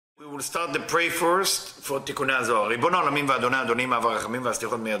We'll start the pray first for Tikkunei Zohar. ריבון העולמים ואדוני אדונים אב הרחמים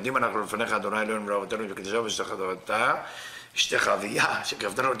והסליחות מיידים אנחנו לפניך אדוני אלוהינו ולאבותינו וקדושה ושתך תורתה אשתך אביה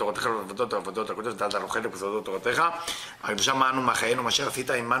שקרבתנו לתורתך ולעבודות העבודות הקודש ודעת הנוכל ובסודות תורתך הקדושה מענו מחיינו מאשר עשית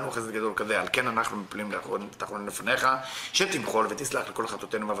עמנו חסד גדול כזה על כן אנחנו מפלים תחתונים לפניך שתמחול ותסלח לכל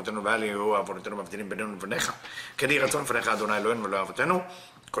חטאותינו ואבותינו ואל יהיו עוונותינו מבדילים בינינו לבניך כן יהי רצון לפניך אדוני אלוהינו ולאבותינו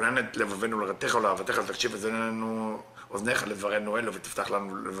כונן את לבבנו לרתך ולאהבתך ותקשיב אזנינו אוזניך לדברנו אלו ותפתח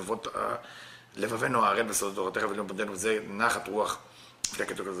לנו לבבנו הערל בסודות תורתך ולאום פנינו וזה נחת רוח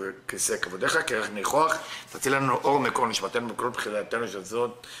פלקת כיסא כבודיך כרך ניחוח תציל לנו אור מקור נשמתנו בכל בחילתנו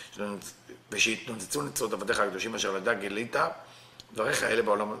שזאת ושיתנוצצו נצרות עבדיך הקדושים אשר לדע גילית דבריך אלה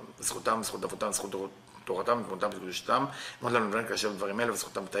בעולם זכותם זכות אבותם זכות תורתם ותמותם וקדושתם אמרת לנו לבן כאשר דברים אלה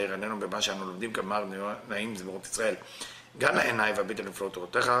וזכותם תאיר עינינו במה שאנו לומדים כמר נעים זמירות ישראל גן לעיניי והביט על נפלאות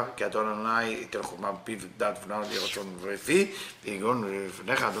תורתך, כי אדון אדוני ייתן חוכמה בפיו ודעת ונעל יהי רצון ופי, ויגון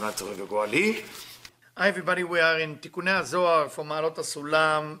לפניך אדוני צורך וגואלי. Hi everybody, we are in Tikkunei Zohar from Ma'alot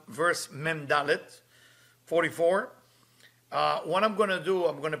HaSulam, verse Mem Dalet, 44. What I'm going to do,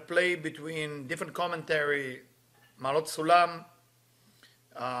 I'm going to play between different commentary, Ma'alot Sulam,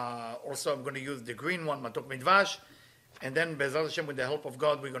 also I'm going to use the green one, Matok Midvash, and then Be'ezrat Hashem, with the help of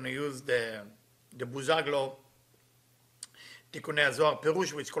God, we're going to use the Buzaglo, Tikkunei Zohar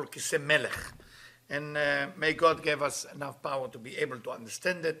Perush, which is called Kiseh Melech. And may God give us enough power to be able to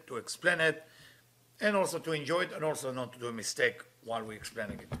understand it, to explain it, and also to enjoy it, and also not to do a mistake while we're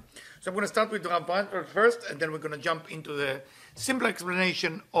explaining it. So I'm going to start with Rav Brandler first, and then we're going to jump into the simple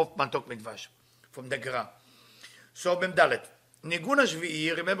explanation of Matok Midvash from the Gra. So Mem Dalet. Nigun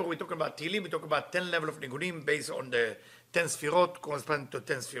HaShvi'i, remember we talk about Tehillim, we talk about 10 level of Nigunim based on the 10 Sfirot, corresponding to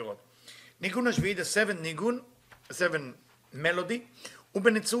 10 Sfirot. Nigun HaShvi'i, the 7 Nigun, 7 melody,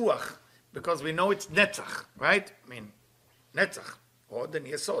 ubenitzuach, because we know it's netzach, right? I mean, netzach, od and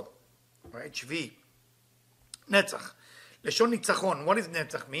yesod, right? Shvi, netzach. Leshon nitzachon, what does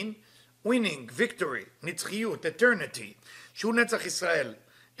netzach mean? Winning, victory, nitzchiyut, eternity. Shu netzach Israel.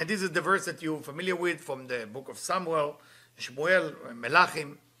 And this is the verse that you're familiar with from the book of Samuel, Shmuel,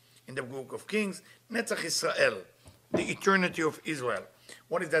 Melachim, in the book of Kings. Netzach Israel, the eternity of Israel.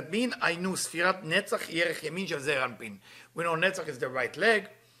 What does that mean? I knew Sfirat Netzach Yerech Yamin Shel Zeir Anpin. We know Netzach is the right leg,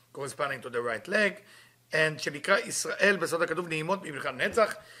 corresponding to the right leg, and Shenikra Israel Besod HaKatuv Neimot B'Milchat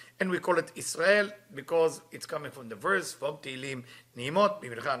Netzach, and we call it Israel because it's coming from the verse from Tehillim Neimot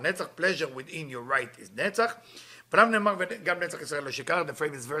B'Milchat Netzach. Pleasure within your right is Netzach. V'lav Ne'emar Gam Netzach Israel Lo Shikar, the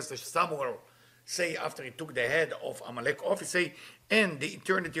famous verse that Samuel say after he took the head of Amalek off, he say, and the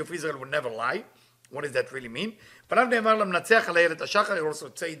eternity of Israel will never lie. What does that really mean? פניו נאמר למנצח על איילת השחר, you also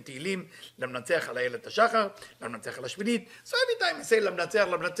say in תהילים, למנצח על איילת השחר, למנצח על השמינית. So every time you say למנצח,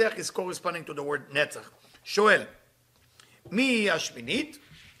 למנצח is corresponding to the word נצח. שואל, מי היא השמינית?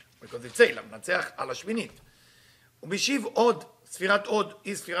 because it say למנצח על השמינית. ומשיב עוד, ספירת עוד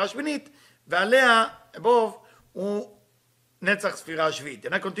היא ספירה השמינית, ועליה, above, הוא נצח ספירה השביעית. And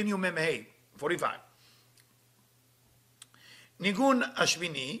I continue מ"ה, 45. ניגון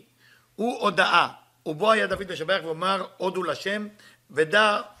השמיני הוא הודאה. ובו היה דוד משבח ואומר הודו לשם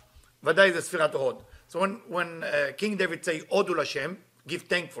ודאי זה ספירת הוד. So when King David say הודו לשם, give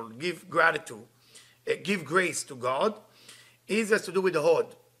thankful, give gratitude, give grace to God, it has to do with the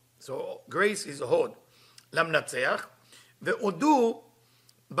hod. So grace is a hod. למנצח, והודו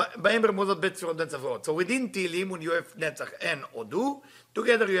בהם ברמוזות בית ספירות נצח והוד. So within תהילים when you have נצח and הודו,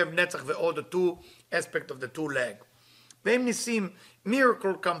 together you have נצח והוד, the two aspect of the two leg. והם ניסים,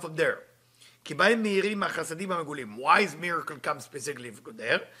 miracle come from there. כי בהם מהירים החסדים המגולים. Why is miracle come specifically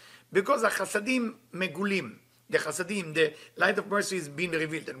there? Because החסדים מגולים. The chasadim, the light of mercy is being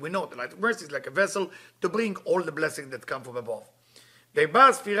revealed. And we know the light of mercy is like a vessel to bring all the blessings that come from above. ובאה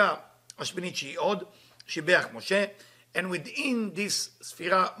הספירה השמינית שהיא עוד, שיבח משה, and within this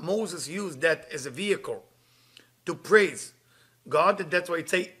ספירה, Moses used that as a vehicle to praise God, and that's why it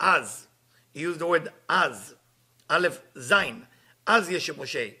say as. He used the word as. Aleph Zain. As Yeshe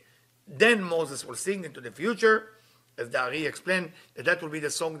Moshe. Then Moses will sing into the future, as the Ari explained, that will be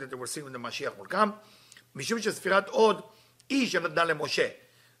the song that they will sing when the Mashiach will come. משום שספירת עוד היא שנתנה למשה.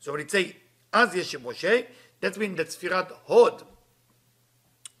 So when it say, אז יש משה, that means that ספירת הוד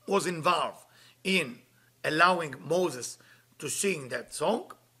was involved in allowing Moses to sing that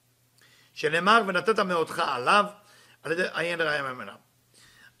song, שנאמר ונתת מאודך עליו, על ידי עיין רעי ממנה.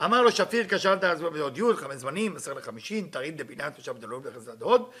 אמר לו שפיר כשלת אז בעוד י' 5 זמנים, 10 תריד לבינה תושב דלוב לחסד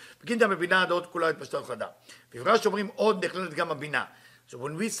הוד, וכינתה בבינה עד הוד כולה התפשטות חדה. בפרש אומרים עוד נכללת גם הבינה. So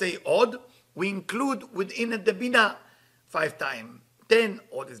when we say עוד, we include within it the בינה, 5 times 10,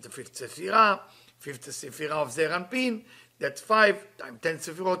 עוד is the fifth ספירה of זעיר אנפין, That's 5 times 10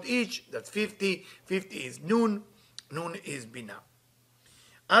 sefirot each, that's 50. 50 is noon. Noon is bina.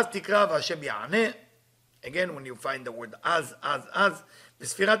 Az tikra v'Hashem ya'aneh. Again, when you find the word as,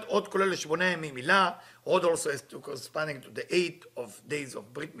 בספירת עוד כולל 8 ימי מילה, עוד also is to corresponding to the 8 of days of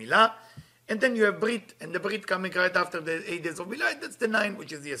ברית מילה, and then you have ברית, and the ברית coming right after the 8 days of מילה, that's the 9,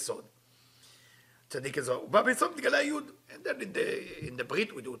 which is the יסוד. צדיק זוהר. ובא ביסוד מתגלה יוד, and then in the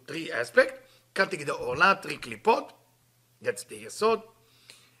ברית we do 3 aspects, קלטיק דה עורלה, 3 קליפות, that's the יסוד,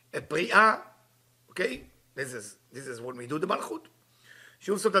 בריאה, okay, this is when we do the מלכות,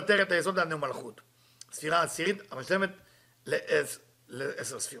 שהוא סותר את היסוד עלינו מלכות. ספירה עשירית המשלמת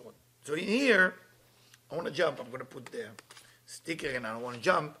ל10 ספירות. So in here, I want to jump, I'm going to put the sticker in, I want to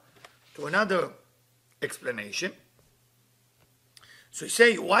jump to another explanation. So you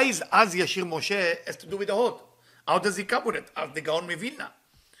say, why is Az Yashir Moshe has to do with the Hod? How does he come with it? As the Gaon Mevilna.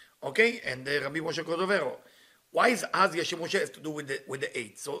 Okay, and Rabbi Moshe Cordovero. Why is Az Yashir Moshe has to do with the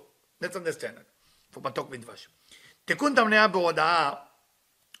 8? So let's understand it. For Matok Midvash. תיקון תמניה בהודעה,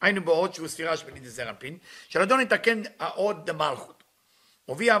 היינו בעוד שהוא ספירה שמינית זר אנפין, שלדון יתקן העוד דמלכות.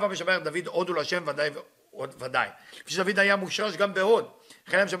 הוביל אהבה משבר דוד הודו להשם ודאי. כפי שדוד היה מושרש גם בהוד.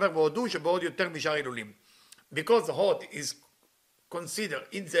 חייהם משבר בהודו שבהוד יותר משאר הילולים. Because Hod is considered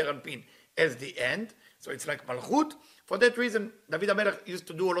in זר אנפין as the end, so it's like מלכות. For that reason, David HaMelech used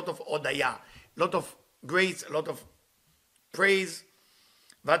to do a lot of הודיה, a lot of grace, a lot of praise.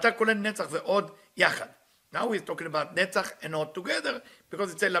 ואתה כולל נצח ועוד יחד. Now he's talking about Netzach and Hod together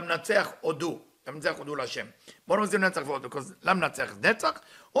because it's a Lamnatzach Odu. Lamnatzach Odu Lashem. What was the Netzach Odu? Because Lamnatzach is Netzach,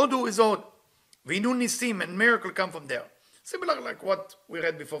 Odu is Hod. V'inu Nisim and miracle come from there. Similar like what we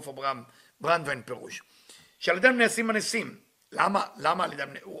read before for Brandwein Perush. Shaladam Nesim Nesim. Lama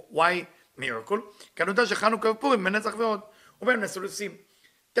why miracle? Kanota Shechanukah Purim Netzach Ve'Hod. Uben Nesulusim.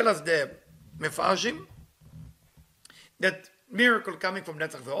 Tell us the Mefarshim that miracle coming from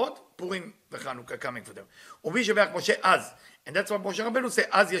Netzach Ve'Hod, Purim v'Chanukah coming from them. Ubi Shevach Moshe Az. And that's what Moshe Rabbeinu say,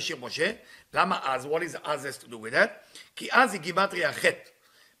 Az Yashir Moshe. Lama Az? What is Az has to do with that? Ki Az is Gimatria Chet.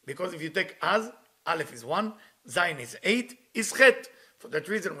 Because if you take Az, Aleph is 1, Zayin is 8, is Chet. For that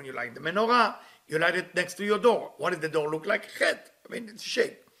reason, when you light the menorah, you light it next to your door. What does the door look like? Chet. I mean, it's a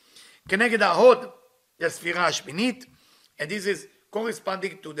shape. Keneged HaHod, the Sfira Ashminit, and this is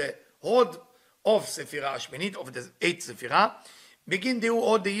corresponding to the Hod of ספירה השמינית, of the 8th ספירה, בגין דהו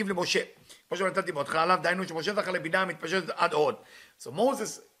עוד דהיב למשה. כמו שנתתי באותך עליו, דהיינו שמשה זכה לבינה מתפשטת עד עוד. So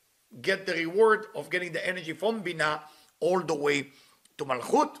Moses get the reward of getting the energy from בינה all the way to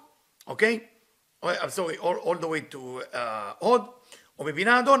מלכות, okay? I'm sorry, all the way to עוד,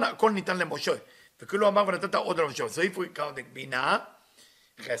 ובבינה אדון הכל ניתן למשה. וכאילו אמר ונתת עוד למשה. So if we count it, בינה,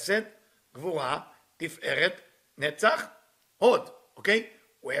 חסד, גבורה, תפארת, נצח, עוד, okay?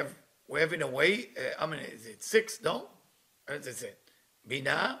 We have in a way, I mean, is it 6, no? As I said,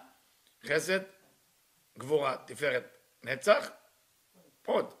 Bina, Chesed, Gvura, Tiferet, Netzach,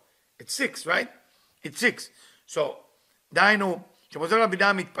 Pod. It's 6, right? It's 6. So, דהיינו, שמוזר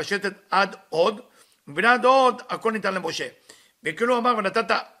הבינה מתפשטת עד עוד, ובינה עד עוד, הכל ניתן למשה. וכאילו אמר,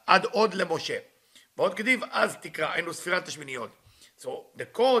 ונתת עד עוד למשה. ועוד כתיב, אז תקרא, היינו ספירת השמיניות. So, the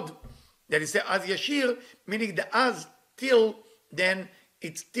code that is as Yashir, meaning the as till then,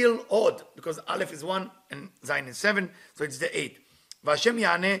 it's still odd, because Aleph is 1 and Zayin is 7, so it's the 8. והשם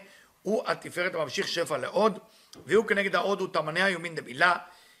יענה, הוא התפארת הממשיך שפע לעוד, והוא כנגד העוד הוא תמנה היומין דמילה,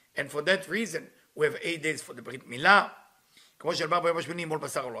 and for that reason, we have 8 days for the ברית מילה, כמו שלבר ביום השמיני מול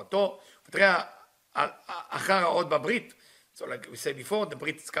בשר עולתו, ותראה, אחר העוד בברית, so like we said before, the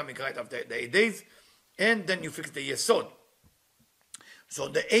ברית is coming right after the 8 days, and then you fix the יסוד. So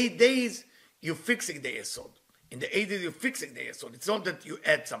the 8 days, you're fixing the יסוד. In the 8 days, you're fixing the yesod. It's not that you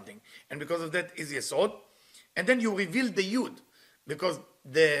add something. And because of that is yesod. And then you reveal the yud. Because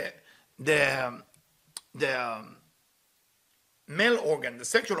the male organ, the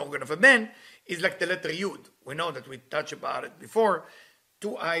sexual organ of a man, is like the letter yud. We know that we touched about it before.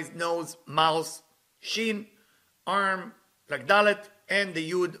 2 eyes, nose, mouth, shin, arm, like dalet. And the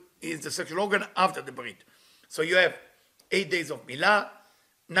yud is the sexual organ after the brit. So you have 8 days of milah.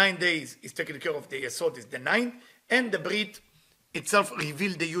 9 days is taken care of the yesod is the 9th, and the brit itself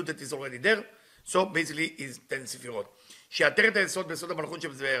revealed the yud that is already there, so basically is 10 ספירות. שיעטרת היסוד ביסוד המלכות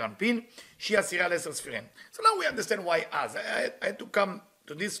שבזוהר אנפין, שהיא עשירה ל10 ספירים. So now we understand why as. I had to come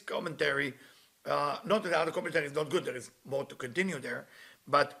to this commentary, not that the other commentary is not good, there is more to continue there,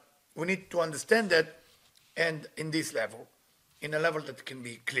 but we need to understand that, and in this level, in a level that can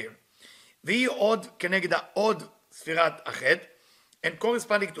be clear. והיא עוד כנגד העוד ספירת החטא, and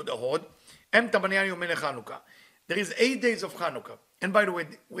corresponding to the Hod, and Tabanyan Yomine Chanukah. There is 8 days of Chanukah. And by the way,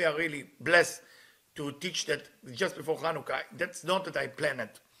 we are really blessed to teach that just before Hanukkah. That's not that I planned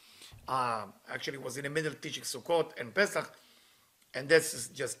it. Actually, it was in the middle teaching Sukkot and Pesach, and this is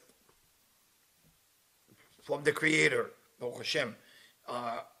just from the Creator, Baruch Hashem,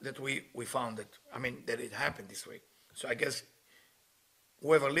 that we found it. I mean, that it happened this way. So I guess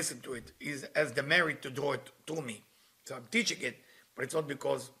whoever listened to it has the merit to draw it to me. So I'm teaching it, but it's not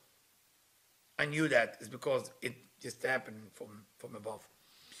because I knew that. It's because it just happened from above.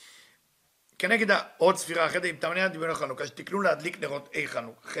 כנגד עוד ספירה אחרת, אם תמנה דמיון החנוכה, שתקנו להדליק נרות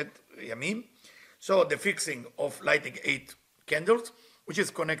חטא ימים. So the fixing of lighting 8 candles, which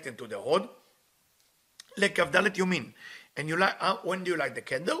is connected to the hod. לכ"ד יומין. And you light, when do you light the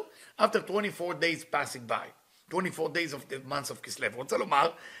candle? After 24 days passing by. 24 days of the months of כסלו. רוצה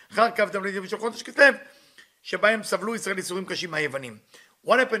לומר, אחר כ"ד ימים של חודש כסלו, שבהם סבלו ישראל ייסורים קשים מהיוונים.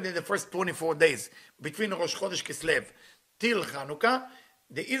 What happened in the first 24 days between ראש חודש כסלו till Hanukkah?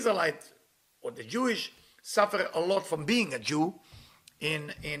 The Israelite or the Jewish suffer a lot from being a Jew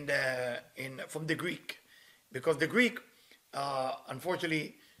from the Greek, because the Greek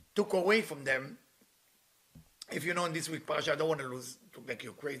unfortunately took away from them. If you know in this week parasha, I don't want to make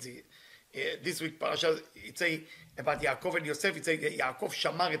you crazy. This week parasha, it say about Yaakov and Yosef. It say Yaakov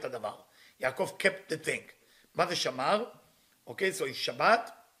shamar et hadavar. Yaakov kept the thing. מה זה שמר? Okay, so it's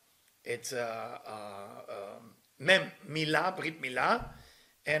Shabbat. It's mem milah, brit milah,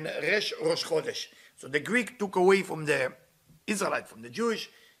 and resh rosh chodesh. So the Greek took away from the Israelite, from the Jewish,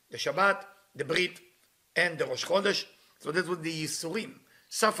 the Shabbat, the brit, and the rosh chodesh. So that was the Yisurim,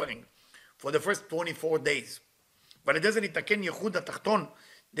 suffering, for the first 24 days. But it doesn't itaken Yehud HaTachton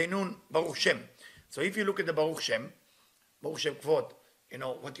Deinun Baruch Shem. So if you look at the Baruch Shem Kvod, you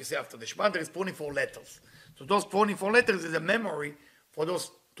know what you say after the Shabbat, there is 24 letters. So those 24 letters is a memory for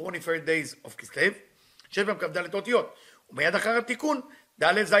those 24 days of Kislev. שבע כ"ד אותיות. ומיד אחר התיקון,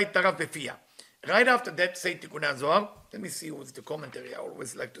 ד' זית טרף בפיה. Right after that, say Tikkunei Zohar. Let me see who's the commentary. I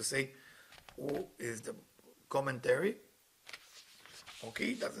always like to say who is the commentary.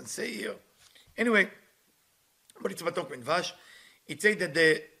 Okay, it doesn't say here. Anyway, but it's Batok Midvash. It says that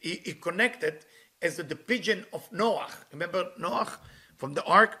it connected as the pigeon of Noah. Remember Noah from the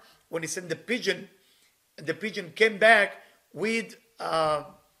ark? When he sent the pigeon came back with a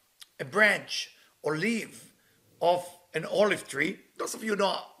branch or leaf of an olive tree. Those of you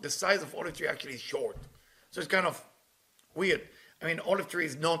know the size of olive tree actually is short. So it's kind of weird. I mean, olive tree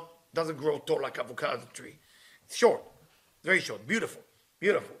doesn't grow tall like avocado tree. It's short, very short, beautiful,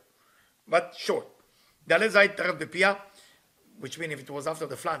 but short. Which means if it was after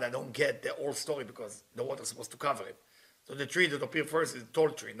the flood, I don't get the whole story because the water is supposed to cover it. So the tree that appeared first is a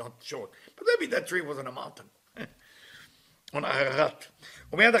tall tree, not short. But maybe that tree was on a mountain. on Ararat.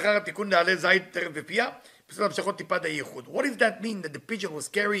 ומיד אחר התיקון נעלה זית טרף בפיה, בסוד המשכות טיפת הייחוד. What does that mean that the pigeon was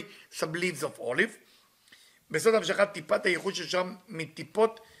carry some leaves of olive? בסוד המשכת טיפת הייחוד ששם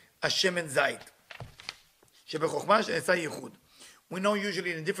מטיפות השמן זית. שבחוכמה שנעשה ייחוד. We know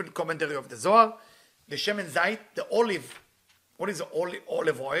usually in a different commentary of the Zohar, the shemen zait, the olive, what is the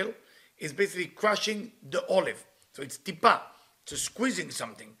olive oil? Is basically crushing the olive. So it's tipa, it's squeezing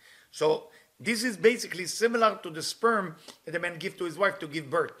something. So this is basically similar to the sperm that a man gives to his wife to give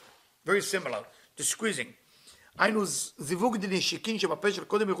birth. Very similar, the squeezing. היינו זיווג דנשיקין שבפה של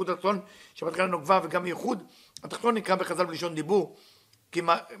קודם ייחוד התחתון, שבהתחלה נוגבה וגם ייחוד, התחתון נקרא בחז"ל בלשון דיבור, כי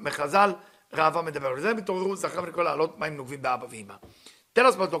מחז"ל ראווה מדבר. וזה מתעוררו זכר ונקרא לעלות מים נוגבים באבא ואמא. Tell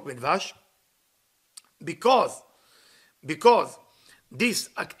us about מדבש, because this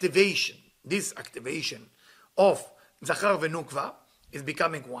activation of זכר ונוקבה is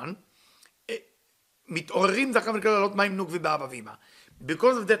becoming one, מתעוררים זכר ונקרא לעלות מים נוגבים באבא ואמא.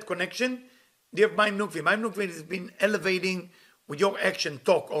 Because of that connection, they have מים נוקבים. מים נוקבים has been elevating with your action,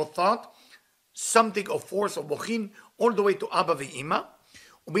 talk or thought, something of force or מוחין, all the way to אבא ואמא.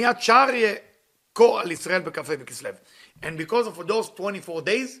 ומיד שער יהיה כה על ישראל בכ"ה בכסלו. And because of those 24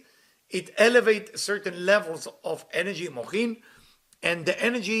 days, it elevates certain levels of energy, mochin, and the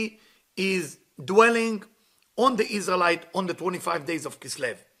energy is dwelling on the Israelite on the 25 days of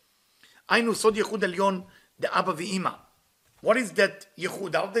Kislev. היינו סוד ייחוד עליון דאבא ואמא. What is that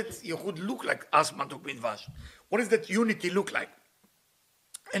ייחוד? How does ייחוד look like? Ask Matok Midvash. What does that unity look like?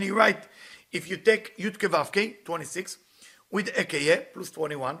 And he write, if you take Yud Kevavke, 26, with Ekeye, plus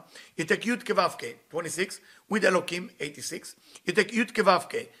 21, you take Yud Kevavke, 26, with Elokim, 86, you take Yud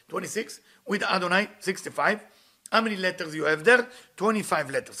Kevavke, 26, with Adonai, 65. How many letters you have there?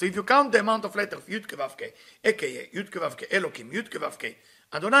 25 letters. So if you count the amount of letters, Yud Kevavke, Ekeye, Yud Kevavke, Elokim, Yud Kevavke,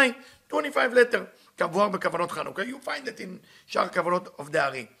 Adonai, 25 letters. כבואר בכוונות חנוכה. You find it in שאר הכוונות of the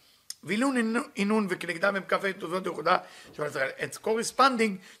Ari. וילון אינון וכנגדם הם כ"ה תעודות ייחודה של ישראל. It's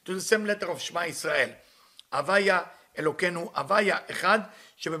corresponding to the same letter of שמע ישראל. הוויה אלוקינו, הוויה אחד,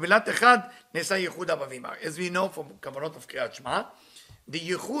 שבמילת אחד נעשה ייחוד אבא ואמא. As we know from כוונות of קריאת שמע, the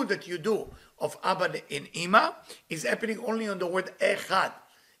ייחוד that you do of אבא in אמא is happening only on the word אחד.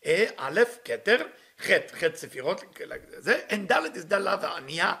 א', כתר, ח' ספירות, and ד' is דלה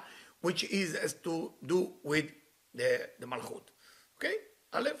וענייה, which is as to do with the מלכות. אוקיי?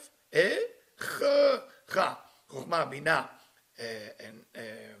 א', חוכמה, בינה,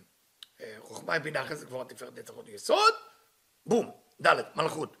 חוכמה, בינה, חסד, גבורה, תפארת, נצח, הוד, יסוד, בום, ד',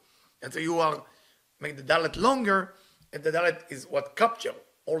 מלכות. And so you are, make the dalet longer, and the dalet is what capture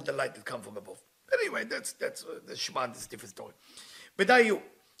all the light that come from above. Anyway, that's the Shema, this different story. ודאי,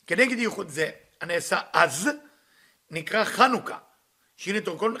 כנגד ייחוד זה, הנעשה אז, נקרא חנוכה. שינה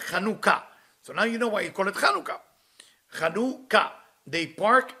תורכון חנוכה. So now you know why you call it חנוכה. חנוכה. They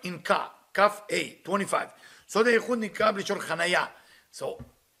park in Ka, Kaf A, 25. So the ייחוד נקרא בלשון חניה. So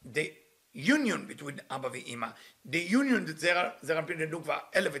the union between Abba ואמא, the union that זרע פין נוקבה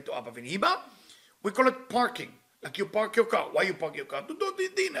elevate to Abba ואמא, we call it parking. Like you park your car. Why you park your car? To do the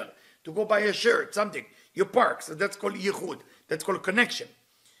dinner, to go buy a shirt, something. You park. So that's called ייחוד. That's called connection.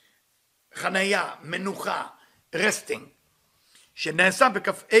 חניה, מנוחה, resting. שנעשה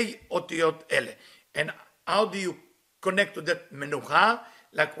בכ"ה אותיות אלה. And how do you connect to that menucha?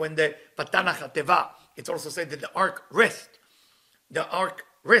 Like when the Patanach HaTeva, it's also said that the ark rests. The ark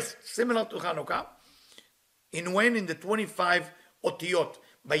rests, similar to Hanukkah, in the 25 otiyot.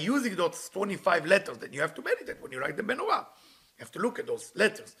 By using those 25 letters, then you have to meditate when you write the menorah. You have to look at those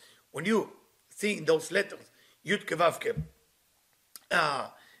letters. When you see those letters, Yud Kevavke,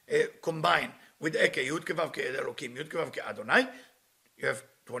 combined with Eke, Yud Kevavke Elokim, Yud Kevavke Adonai, you have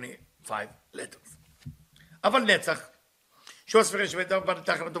 25 letters. אבל נצח, שהוא הספירה שבית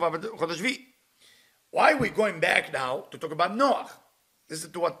תחת הטובה בחודש שביעי. Why are we going back now to talk about Noach? This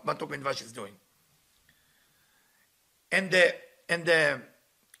is what Matok Midvash is doing. And the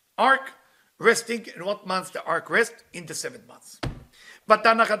ark resting, in what months the ark rest? In the 7th months.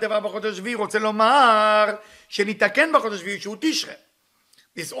 בתנ"ך הטבע בחודש שביעי רוצה לומר שניתקן בחודש שביעי שהוא תשרה.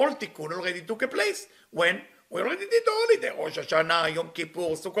 This all Tikkun already took a place when we already did the holiday. Rosh Hashanah, Yom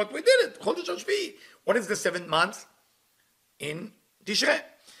Kippur, Sukkot, we did it. חודש השביעי. What is the 7th month? In Tishrei.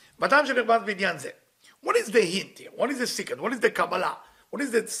 בטעם שנרבץ בעניין זה. What is the hint here? What is the secret? What is the Kabbalah? What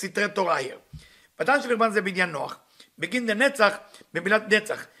is the סתרי תורה here? בטעם שנרבץ זה בעניין נוח. begin the נצח במילת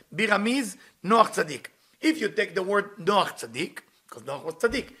נצח. ברמיז נוח צדיק. If you take the word נוח צדיק, because נוח was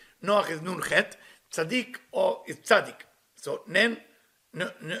צדיק, נוח is nun chet, צדיק or is צדיק. So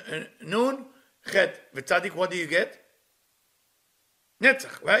nun chet וצדיק, what do you get?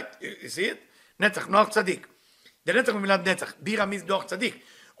 נצח, right? You see it? נצח, נוח צדיק. זה נצח במילת נצח, ברמיז נוח צדיק.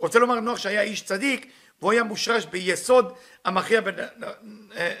 רוצה לומר נוח שהיה איש צדיק, והוא היה מושרש ביסוד המכריע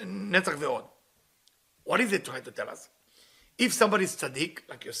בנצח ועוד. What is it trying to tell us? If somebody is tzaddik,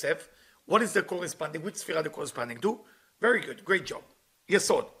 like Yosef, what is the corresponding, which sphere are the corresponding to? Very good, great job.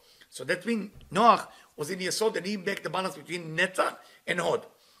 Yesod. So that means Noach was in Yesod and he made the balance between Netzach and Hod.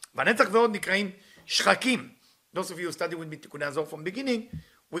 והנצח ועוד נקראים שחקים. Those of you who study with me Tikkunei Zohar from beginning,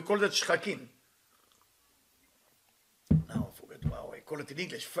 we call that shchakim. Now I forget how I call it in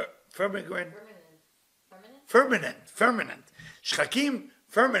English. Firmament. Shchakim,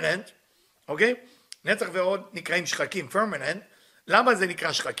 firmament. Okay? נצח ועוד נקראים שחקים, firmament. למה זה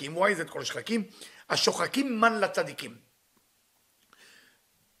נקרא שחקים? Why is it called שחקים? השוחקים מן לצדיקים.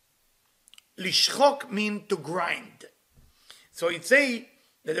 לשחוק mean to grind. So it say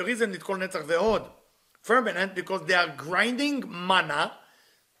that the reason it's called נצח ועוד firmament because they are grinding manna,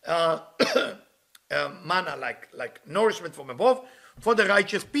 manna like nourishment from above for the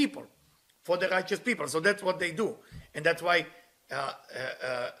righteous people. For the righteous people. So that's what they do. And that's why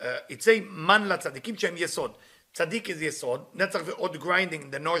it say man la tzadikim shem yesod. Tzadik is yesod. נצח ועוד grinding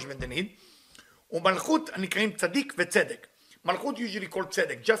the nourishment they need. ומלכות הנקראים צדיק וצדק. מלכות usually called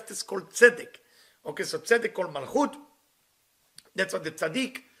tzedek. Justice called tzedek. Okay, so tzedek called malchut. That's what the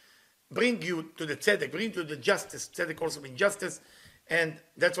tzaddik bring you to the tzedek, bring you to the justice. Tzedek also means justice. And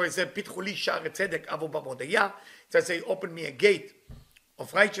that's why it said, Pitchuli shar tzedek avo b'modaya. So I say, open me a gate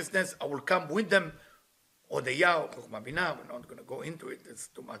of righteousness. I will come with them. Odaya, Chokhmah Binah. We're not going to go into it. It's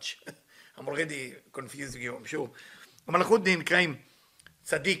too much. I'm already confusing you, I'm sure. המלכות נקראים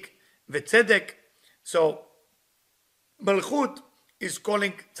צדיק וצדק. So, מלכות is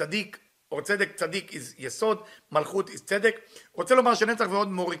calling צדיק, או צדק, צדיק is יסוד, מלכות is צדק. רוצה לומר שנצח ועוד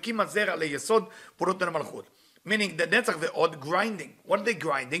מוריקים הזרע ליסוד פעולות למלכות. Meaning the נצח ועוד grinding. What are they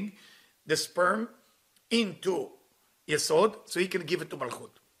grinding? The sperm into יסוד, so he can give it to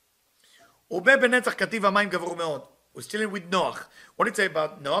מלכות. ובבנצח כתיב המים גברו מאוד. We're still with Noach. What did it say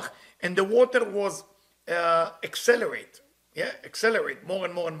about Noach? And the water was accelerate. Yeah, accelerate more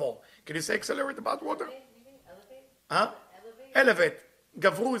and more and more. Can you say accelerate about water? Huh? Elevate.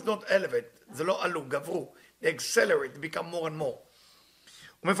 גברו is not elevate. זה לא עלו, גברו. They accelerate, they become more and more.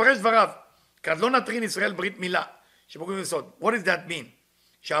 הוא מפרש דבריו, כד לא נטרין ישראל ברית מילה, שבוגרים יסוד. What does that mean?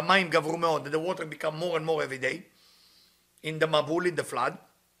 שהמים גברו מאוד, that the water become more and more every day, in the Mabul, in the flood.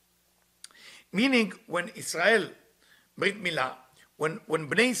 Meaning, when Israel, ברית מילה, when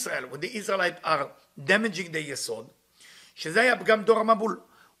בני ישראל, when the Israelites are damaging the יסוד, שזה היה גם דור המבול.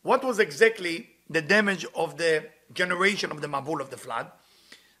 What was exactly the damage of the generation of the Mabul of the flood?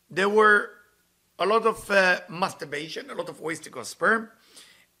 There were a lot of masturbation, a lot of wasting of sperm,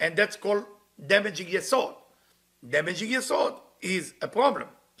 and that's called damaging yesod. Damaging yesod is a problem.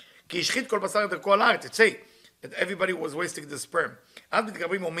 כי השחית כל בשר את כל הארץ. It say that everybody was wasting the sperm. אז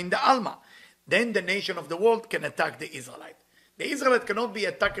מתקרבים ומן דעלמא. Then the nation of the world can attack the Israelite. The Israelite cannot be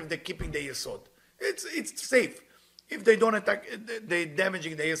attacked if they're keeping the yesod. It's safe. If they don't attack, they're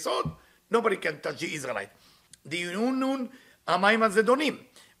damaging the yesod, nobody can touch the Israelite. דיונון המים הזדונים.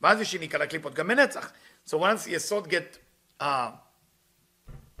 ואז יש שניקה לקליפות גם מנצח. So once יסוד get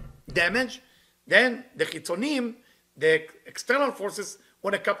damaged, then the חיצונים, the external forces,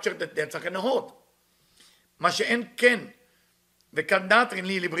 want to capture the נצח and ההוד. מה שאין כן, וכאן נטרין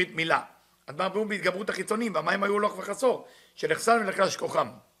לי לברית מילה. אדמה ברום בהתגברות החיצונים, והמים היו הולך וחסור, שנחסל ולחש כוחם.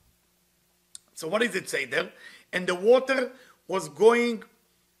 So what does it say there? And the water was going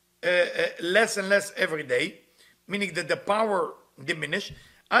less and less every day, meaning that the power diminished.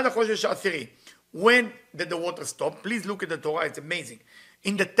 עד החודש העשירי. When did the water stop? Please look at the Torah, it's amazing.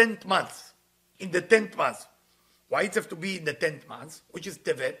 In the 10th month. In the 10th month. Why it have to be in the 10th month? Which is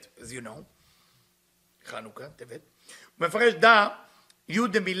Tevet, as you know. Chanukah, Tevet. מפרש דע, י'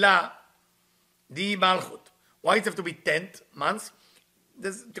 דמילה, די מלכות. Why it have to be 10th month?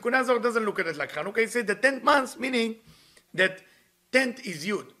 Tikkunei Zohar doesn't look at it like Chanukah. He said the 10th month, meaning that 10th is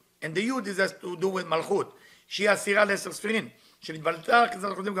Yud. And the Yud is has to do with Malchut. שהיא הסירה ל10 ספירין. שנתבלטה, כזה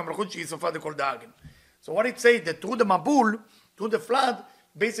אנחנו יודעים גם מלכות שהיא סופה דכל דאגן. So what it says that through the Mabul, through the flood,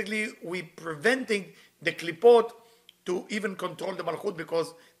 basically we preventing the klipot to even control the Malchut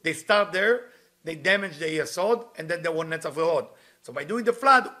because they start there, they damage the Yesod, and then they want Netzach V'Hod. So by doing the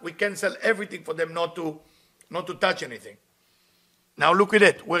flood, we cancel everything for them not to touch anything. Now look at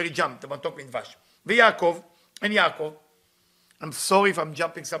it, where he jumped, the Matok Midvash. V'Yaakov, and Yaakov, I'm sorry if I'm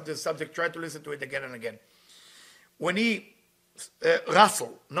jumping subject, try to listen to it again and again. When he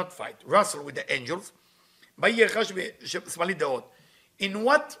wrestle, not fight, wrestle with the angels, in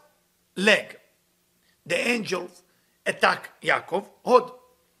what leg the angels attack Yaakov? Hod,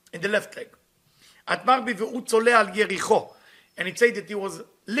 in the left leg. And it said that he was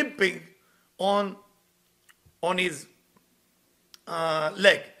limping on his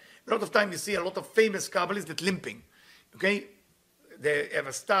leg. A lot of times you see a lot of famous Kabbalists that limping. Okay? They have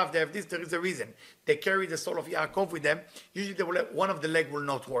a staff, they have this, there is a reason. They carry the soul of Yaakov with them. Usually they will have, one of the leg will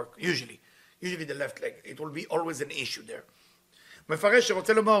not work. Usually the left leg. It will be always an issue there. מפרש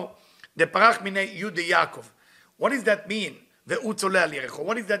שרוצה לומר, דפרח מיני יוד יעקב. What does that mean? והוא צולע על ירחו.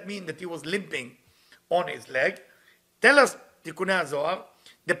 What does that mean that he was limping on his leg? Tell us, תיקוני הזוהר,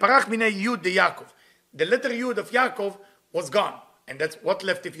 דפרח מיני יוד יעקב. The letter Yud of Yaakov was gone. And that's what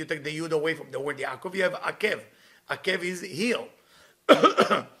left if you take the Yud away from the word Yaakov. You have Akev. Akev is heel.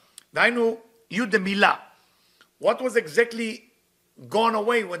 דהיינו, יוד דמילה. What was exactly gone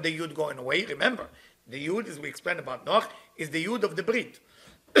away when the Yud going away? Remember, the Yud, as we explained about Noach, is the Yud of the Brit.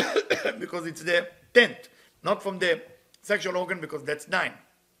 Because it's the 10th, not from the sexual organ, because that's 9.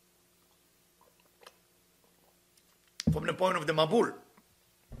 From the point of the Mabul.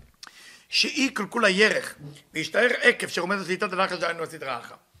 שהיא קלקול הירך, והשתער עקב שרומז לשליטת הלחש דהיינו הסדרה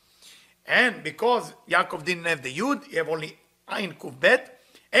אחת. And because Yaakov didn't have the Yud, he have only Ayin Kuf Bet,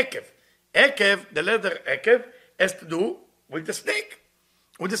 Ekev. Ekev, the letter Ekev, has to do with the snake.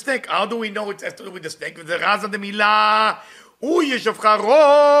 With the snake. How do we know it has to do with the snake? With the Raza de Milah, Yeshofcha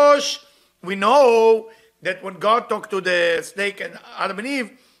Rosh. We know that when God talked to the snake and Adam and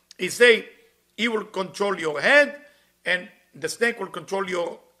Eve, he say, he will control your head, and the snake will control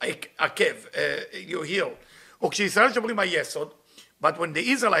your Akev, your heel. וכשישראל שומרים היסוד, but when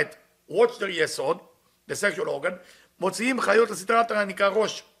the Israelite watch their יסוד, the sexual organ, מוציאים חיות לסטרה אחת נקרא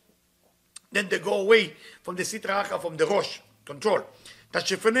ראש. Then they go away from the סטרה אחת, from the ראש, control.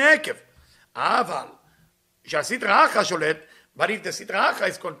 תשפני עקב. אבל, שהסטרה אחת שולט, but if the סטרה אחת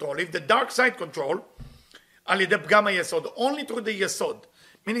is control, if the dark side control, על ידי פגם היסוד, only through the יסוד,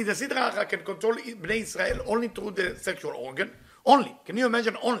 meaning the סטרה אחת can control בני ישראל only through the sexual organ, only. Can you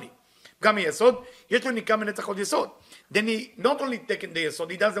imagine only? גם יסוד, יש לו נקרא מנצח עוד יסוד. Then he not only taken the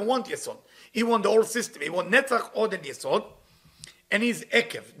יסוד, he doesn't want יסוד. He want the whole system. He want נצח עוד and יסוד, and he's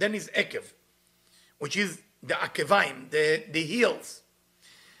עקב. Then he's עקב, which is the עקביים, the heels.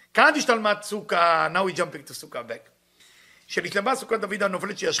 כאן השתלמת סוכה, now we jumping to סוכה back. שנשלמה סוכת דוד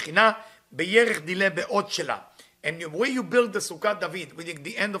הנופלת של השכינה, בירך דילה בעוד שלה. And the way you build the סוכת דוד, with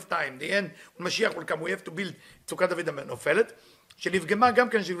the end of time, the end, משיח will come, we have to build סוכת דוד הנופלת, שנפגמה גם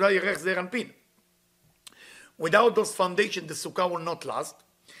כן שבלה ירח זעיר אנפין. Without those foundations, the סוכה will not last.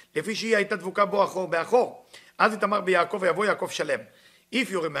 לפי שהיא הייתה דבוקה בו אחור באחור. אז יתאמר ביעקב ויבוא יעקב שלם. If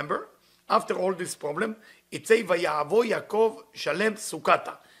you remember, after all this problem, it say ויעבוא יעקב שלם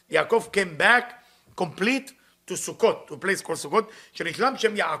סוכתה. יעקב came back complete to Sukkot, to a place called Sukkot, שנשלם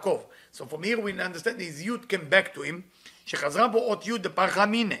שם יעקב. So from here we understand his youth came back to him, שחזרה בו אות יוד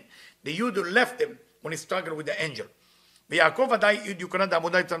בפרחמינה, the youth who left him when he struggled with the angel. ויעקב ודאי יוד יוקנה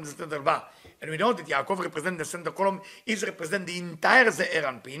דעמודה יצם בסדר בה. And we know that יעקב represent the center column, is represent the entire זעיר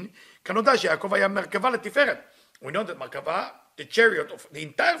אנפין, כנודע שיעקב היה מרכבה לתפארת. We know that מרכבה, the chariot of the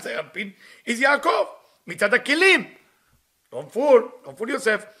entire זעיר אנפין, is יעקב, מצד הכלים. Don't fool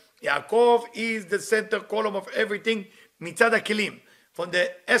yourself. Yaakov is the center column of everything, מצד הכלים. From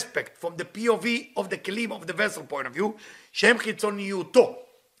the aspect, from the POV of the kelim, of the vessel point of view, שהם חיצוניותו.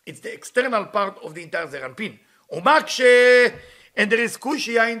 It's the external part of the entire זעיר אנפין. ומקשה, and there is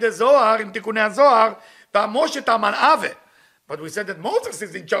קושיה in the Zohar, in תיקוני הזוהר, והמשה תאמן אבה. But we said that Moses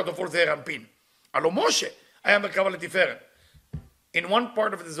is in charge of all זעיר אנפין. הלא משה היה מרכבה לתפארת. In one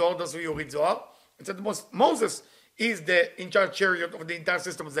part of the Zohar, that's where you read Zohar, it said Moses is the in charge chariot of the entire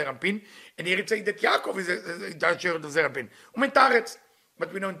system of זעיר אנפין, and here it says that Yaakov is the in charge chariot of זעיר אנפין. ומתארץ.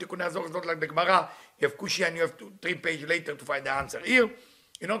 But we know in Tikkunei Zohar it's not like the Gemara, you have Kushia and you have 3 pages later to find the answer. Here,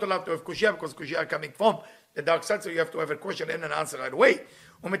 you're not allowed to have Kushia because Kushia are coming from the dark side, so you have to have a question and an answer right away.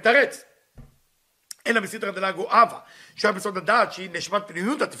 ומתארץ. אלא בסדרת דלגו אבא, שהיה בסוד הדעת שהיא נשמת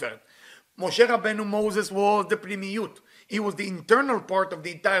פנימיות התפארת. Moshe Rabbeinu, Moses was the פנימיות. He was the internal part of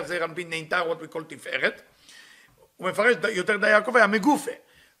the entire זעיר אנפין, the entire what we call תפארת. הוא מפרש יותר יעקב היה מגופה.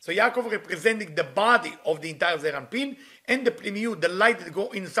 So Yaakov representing the body of the entire זעיר אנפין, and the פנימיות, the light that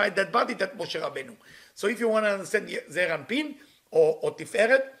go inside that body, that Moshe Rabbeinu. So if you want to understand זעיר אנפין, or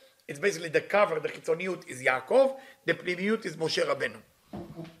תפארת, it's basically the cover, the חיצוניות is יעקב, the פנימיות is משה רבנו.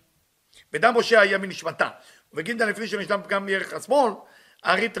 ודם משה היה מנשמתה. ובגינדה לפני שנשלם גם מערך השמאל,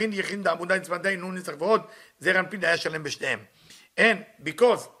 הרי טרין יחין דעמודה נצמדי נון נצח ועוד, זעיר אנפין היה שלם בשניהם. And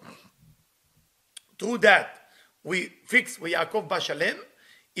because through that, we fix ויעקב בא שלם,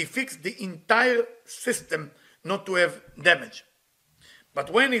 he fixed the entire system not to have damage. But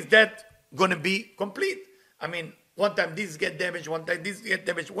when is that going to be complete? I mean, one time this get damaged, one time this get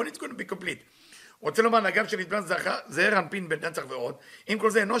damaged, when it's going to be complete? רוצה לומר, הגם שנתבן זעיר אנפין בנצח ועוד, אם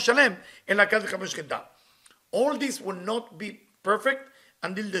כל זה אינו שלם, אלא כד וחמש שכינה. All this will not be perfect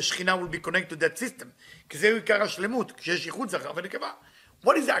until the שכינה will be connected to that system. כי זה עיקר השלמות, כשיש ייחוד זכר ונקבה.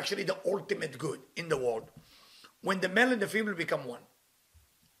 What is actually the ultimate good in the world? When the male and the female become one.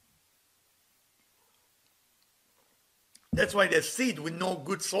 That's why the seed with no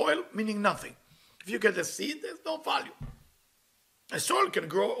good soil, meaning nothing. If you get a seed, there's no value. A soil can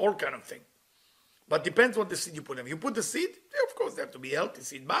grow all kind of thing. But depends what the seed you put in. You put the seed, of course they have to be healthy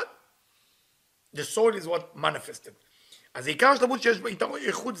seed, but the soil is what manifested. אז העיקר שלמות שיש איתו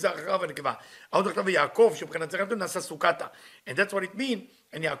איכות זכר ונקבה. עוד כתב יעקב, שבחינת זעיר אנפין נעשה סוכתה. And that's what it means,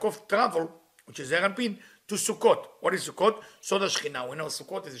 and Yaakov travel, which is זעיר אנפין, to Sukkot. What is Sukkot? סוד השכינה. We know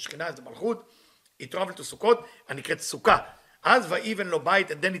Sukkot is a שכינה, is the מלכות. He traveled to Sukkot, and נקראת סוכה. אז ויבן לו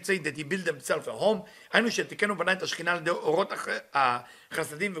בית, and then it says that he built himself a home. היינו שתיקנו בנה את השכינה על ידי אורות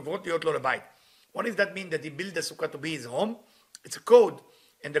החסדים וגבורות להיות לו לבית. What does that mean that he built the sukkah to be his home? It's a code,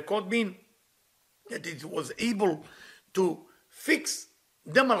 and the code means that it was able to fix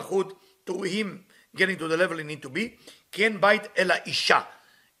the malchut to him getting to the level he need to be. Ken bait ela isha,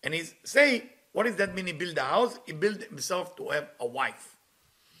 and he say, what does that mean? He built a house. He built himself to have a wife.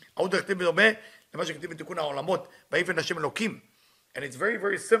 עוד הכתיב בדומה למה שכתיב בתיקון העולמות, ויפן השם אלוקים. And it's very,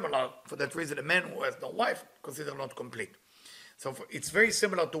 very similar. For that reason, a man who has no wife considered not complete. So it's very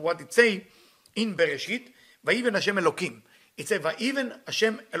similar to what it say in Bereshit, ויבן השם אלוקים. It says, ויבן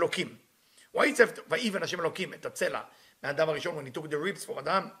השם אלוקים. Why it says, ויבן השם אלוקים, את הצלע, מהאדם הראשון, when he took the ribs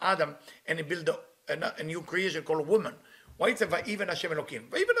from Adam, and he built a new creation called a woman. Why it says, ויבן השם אלוקים?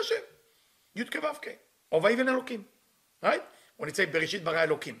 ויבן השם. י' כו' כ'. או ויבן אלוקים. Right? When it says, בראשית ברא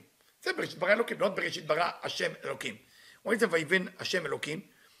אלוקים. זה בראשית ברא אלוקים, not בראשית ברא השם אלוקים. Why it says, ויבן השם אלוקים?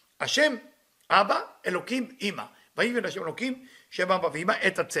 השם, אבא, אלוקים, אמא. ויבן השם אלוקים, שם אבא ואמא,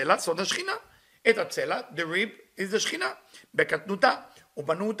 את הצלע, סוד השכינה. את הצלע, the rib is the שכינה, בקטנותה,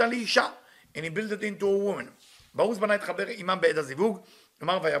 ובנו אותה לאישה, and he built it into a woman. ברוך בנה התחבר עמם בעת הזיווג,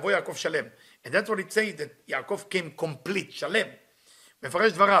 כלומר ויבוא יעקב שלם. And that's what it says, that יעקב came complete, שלם.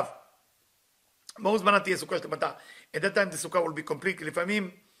 מפרש דבריו. ברוך בנה תהיה סוכה שלמתה. At that time the סוכה will be complete, כי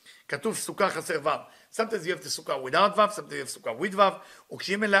לפעמים כתוב סוכה חסר וו. Sometimes you have the סוכה without וו, sometimes you have סוכה with וו,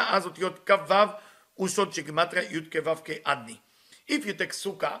 וכשהיא מלאה אז אותיות כ' וו, הוא סוד שגימטריה י' כו' כעדני. If you take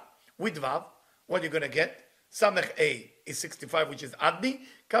סוכה with וו, what you're going to get? Samech A is 65, which is Adni.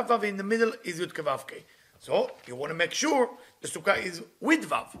 Kaf Vav in the middle is Yud Kevav K. So you want to make sure the Sukkah is with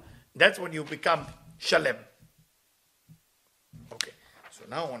Vav. That's when you become Shalem. Okay, so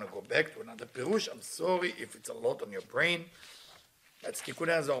now I want to go back to another Pirush. I'm sorry if it's a lot on your brain. That's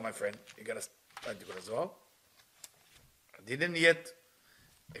Tikkunei Zohar, my friend. You got to start Tikkunei Zohar. I didn't yet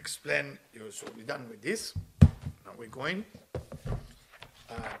explain you, so we're done with this. Now we're going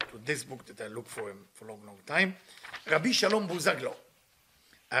to this book that I look for him for a long, long time. Rabbi Shalom Buzaglo.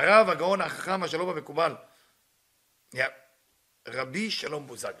 הרב הגאון החכם השלום המקובל. Yeah. Rabbi Shalom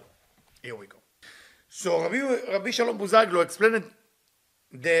Buzaglo. Here we go. So Rabbi Shalom Buzaglo explained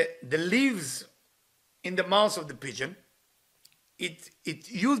the leaves in the mouth of the pigeon. It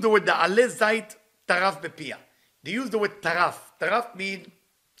used the word the ale zait taraf bepia. They used the word taraf. Taraf means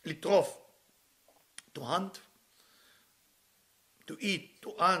litrof, to hunt, to eat,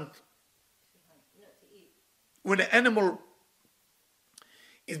 to hunt. When an animal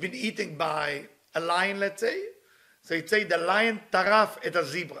is been eaten by a lion, let's say, so it say the lion taraf at a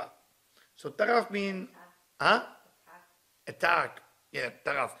zebra. So taraf means attack. Yeah,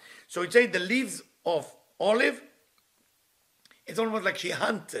 taraf. So it say the leaves of olive. It's almost like she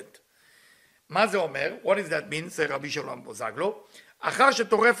hunted. מה זה אומר? What does that mean? זה רבי שלום בוזגלו. אחר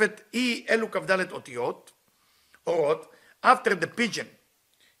שטורפת היא אלו כ"ד אותיות, אורות, after the pigeon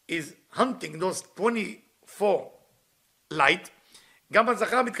is hunting those 24 light, גם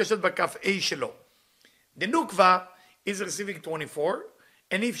הזכר מתקשט בכף A שלו. The nukva is receiving 24,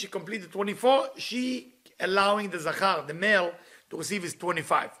 and if she completed 24, she allowing the zachar, the male, to receive his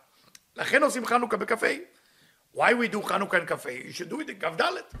 25. לכן עושים חנוכה בכף A. Why we do Chanukah in כף A? You should do it in כף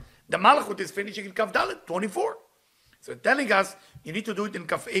ד'. The malachut is finishing in כף ד', 24. So telling us, you need to do it in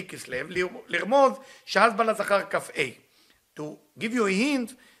כף A כסלו, לרמוז שאז בא לזכר כף A. To give you a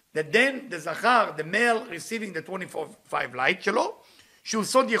hint that then the zachar, the male receiving the 25 light שלו, שהוא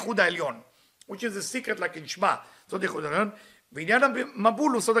סוד ייחוד העליון, which is a secret like in Shema, סוד ייחוד העליון, ועניין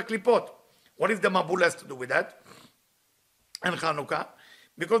המבול הוא סוד הקליפות. What is the mabul has to do with that? And Chanukah,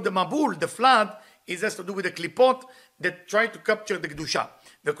 because the mabul, the flood, is has to do with the klipot that try to capture the kedusha.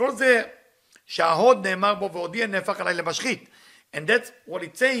 וכל זה שההוד נאמר בו והודיע נהפך עליי למשחית. And that's what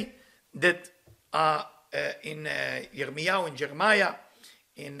it say that in Yirmiyahu, in Jeremiah,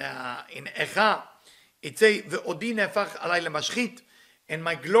 in Echa, it say והודי נהפך עליי למשחית, and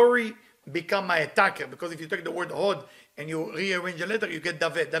my glory become my attacker. Because if you take the word hod and you rearrange the letter, you get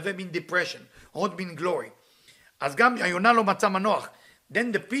dave. Dave means depression. Hod means glory. אז גם היונה לא מצא מנוח.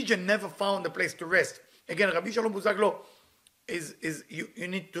 Then the pigeon never found a place to rest. Again, Rabbi Shalom Buzaglo is you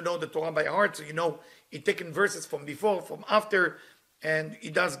need to know the Torah by heart, so you know he taken verses from before, from after, and he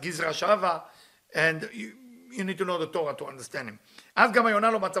does Gizra Shava, and you need to know the Torah to understand him. אז גם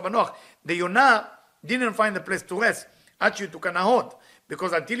היונה לא מצא מנוח. The יונה didn't find a place to rest. עד שיתוקן ההוד.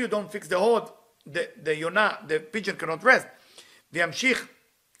 Because until you don't fix the hod, the יונה, the pigeon cannot rest. וימשיך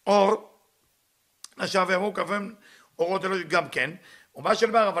אור, עכשיו ואמרו כבם אורות אלוהים גם כן, ומה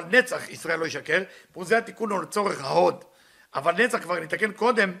שלמר, אבל נצח ישראל לא ישקר, וזה התיקון הוא לצורך ההוד. אבל נצח כבר נתקן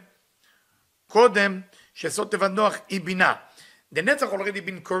קודם שסוד תיבת נוח היא בינה. The נצח already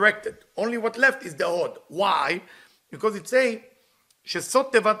been corrected. Only what left is the hod. Why? Because it say שסוד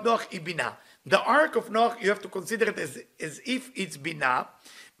תיבת נוח היא בינה. The ark of Noach, you have to consider it as if it's בינה,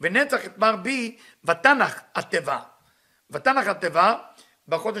 ונצח יתמר בי ותנח התיבה. ותנח התיבה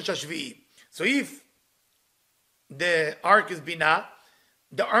בחודש השביעי. So if the ark is בינה,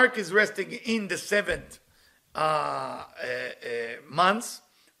 the ark is resting in the 7th months,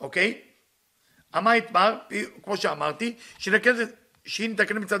 okay? מה יתמר, כמו שאמרתי, שהיא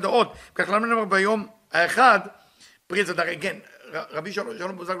נתקן מצד האות, כך למה נאמר ביום האחד, פרי צדק. Again, Rabbi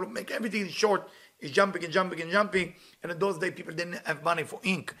Shalom Buzaglo make everything short. He's jumping and jumping and jumping. And in those days, people didn't have money for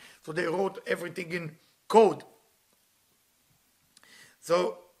ink, so they wrote everything in code.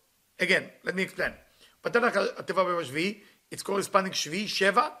 So again, let me explain. It's corresponding shvi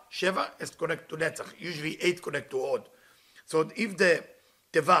sheva is connect to netzach. Usually 8 connect to od. So if the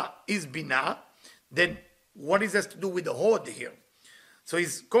teva is bina, then what is has to do with the hod here? So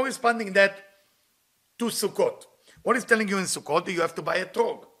he's corresponding that to Sukkot. What is telling you in Sukkot? You have to buy a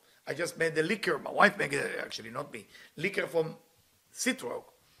trog. I just made the liquor. My wife made it, actually, not me. Liquor from Sitrog.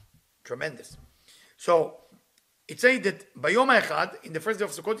 Tremendous. So, it says that Bayom Echad, in the first day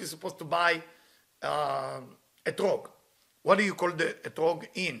of Sukkot, you're supposed to buy etrog. What do you call the etrog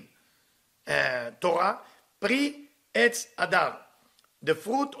in Torah? Pri Etz Adar. The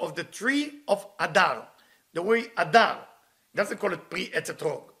fruit of the tree of Adar. The way Adar. Doesn't call it Pri Etz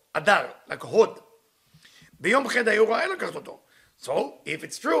Etrog. Adar, like hod. Biyom Ched היו רעי לקחת אותו. So, if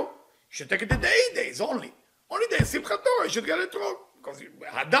it's true, you should take it in the 8 days only. Only the Simchat Torah, you should get it wrong. Because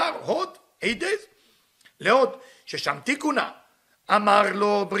Adar, hod, 8 days. לעוד, ששם תיקונה. אמר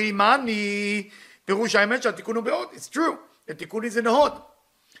לו ברימני, פירוש האמת שהתיקון הוא בהוד. It's true. The תיקון is in הוד.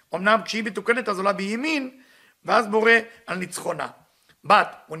 אמנם כשהיא מתוקנת אז עולה בימין, ואז מורה על ניצחונה. But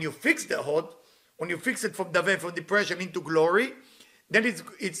when you fix the hod, when you fix it from Daveh, from depression into glory, then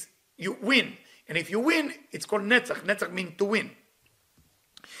it's you win. And if you win, it's called נצח. נצח means to win.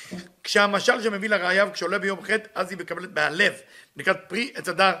 כשהמשל שמביא לראייה וכשעולה ביום ח' אז היא מקבלת מהלב. נקראת פרי עץ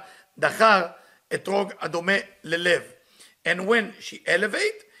הדר דחר אתרוג הדומה ללב. And when she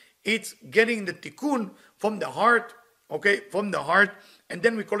elevate, it's getting the tikkun from the heart, okay, from the heart, and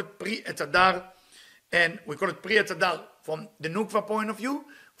then we call it pri etz hadar, and we call it pri etz hadar from the nukva point of view,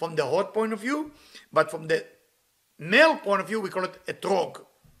 from the hot point of view, but from the male point of view, we call it etrog.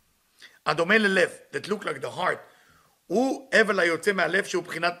 הדומה ללב, that look like the heart. הוא הבל היוצא מהלב שהוא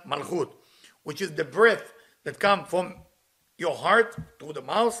בחינת מלכות, which is the breath that come from your heart through the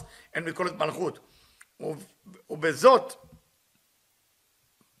mouth, and we call it מלכות. ובזאת,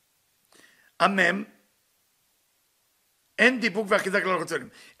 המם, אין דיבוק ואחיזה כלל הרצונים.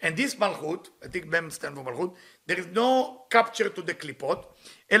 And this מלכות, I think מם stand for מלכות, there is no capture to the קליפות,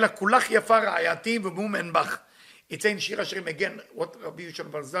 אלא כולך יפה רעייתי ומום אין בך. It's in שיר השירים, again, what Rabbi Yishon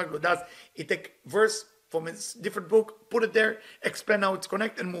Barzaglo does, he take verse from a different book, put it there, explain how it's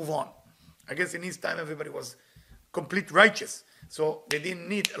connected, and move on. I guess in his time everybody was complete righteous, so they didn't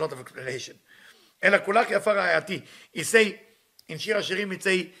need a lot of explanation. אלא כולך יפה רעייתי. He say, in שיר השירים, it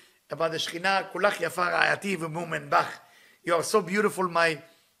say, about the Shekhinah, כולך יפה רעייתי ומום אין בך. You are so beautiful,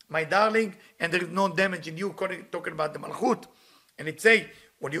 my darling, and there is no damage in you, talking about the Malchut. And it say,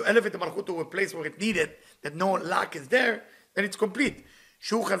 when you elevate the Malchut to a place where it needed, that no lack is there, then it's complete.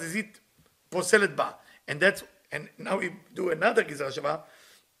 שהוא חזיזית פוסלת בה. And now we do another Gizar Shava,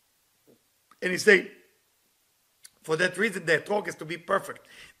 and he say, for that reason, the etrog is to be perfect.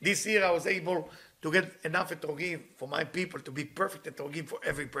 This year I was able to get enough etrogim for my people to be perfect etrogim for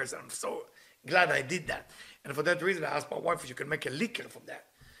every person. I'm so glad I did that. And for that reason, I asked my wife if she could make a liquor from that.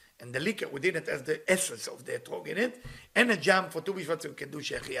 And the liquor, we did it as the essence of the etrog in it, and a jam for Tu B'Shvat so we can do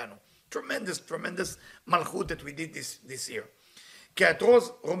Shechianu. Tremendous, tremendous malchut that we did this year. כי האתרוג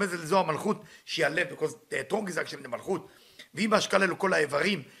רומז לזו המלכות שהיא הלב, because the etrog is actually the מלכות. והיא משקה לנו כל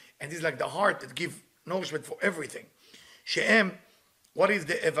האיברים, and this is like the heart that give nourishment for everything. שהם, what is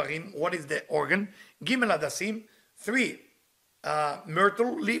the איברים? What is the organ? ג' הדסים, 3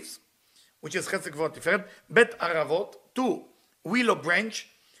 myrtle leaves, which is חסד גבוה תפארת, ב' ערבות, 2 willow branch,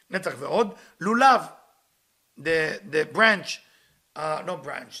 נצח ועוד, לולב, the branch, no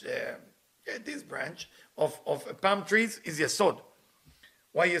branch, this branch of palm trees is יסוד.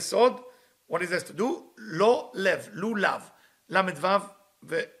 Why יסוד? What is this to do? לא לב, לולב, למד וו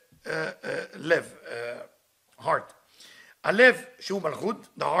ולב, heart. הלב שהוא מלכות,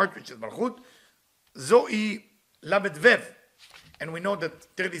 the heart which is מלכות, זוהי למד וו. And we know that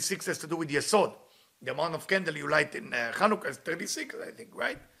 36 has to do with יסוד. The amount of candle you light in Hanukkah is 36, I think,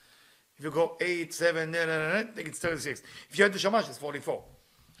 right? If you go 8, 7, I think it's 36. If you had the shamash, it's 44.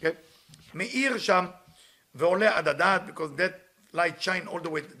 Okay? מאיר שם ועולה עד הדעת, because that light shine all the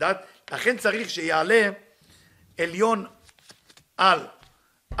way to that. לכן צריך שיעלה עליון על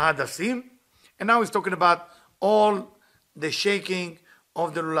ההדסים. And now he's talking about all the shaking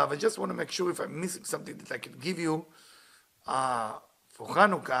of the lulav. I just want to make sure if I'm missing something that I can give you for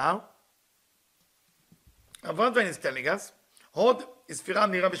Hanukkah. Avadvain is telling us, Hod is ספירה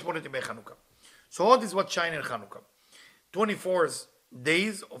מהירה בשמונת ימי חנוכה. So Hod is what shine in Hanukkah. 24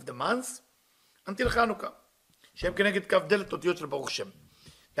 days of the month until Hanukkah. שהם כנגד כ"ד אותיות של ברוך שם.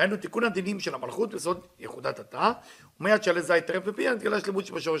 דהיינו תיקון הדינים של המלכות בסוד ייחודת התא, ומיד שעלי זית טרף בפיה, נתגלה שלמות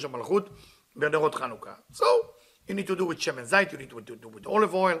שבשורש המלכות בנרות חנוכה. So, you need to do with שמן זית, you need to do with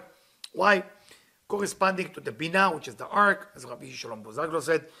olive oil. Why? Corresponding to the Bina, which is the ark, as Rabbi Shalom Bozaglo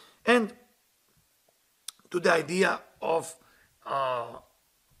said, and to the idea of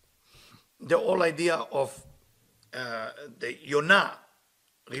the whole idea of the Yonah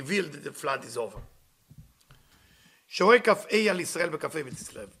revealed that the flood is over. שורה כ"ה על ישראל בכ"ה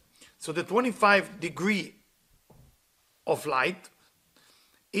בכסלו. So the 25 degree of light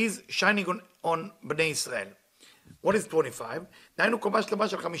is shining on Bnei Israel. What is 25? דהיינו קומה שלמה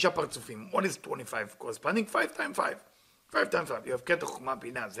של 5 פרצופים. What is 25 corresponding? 5 times 5. 5 times 5. You have כתר חוכמה,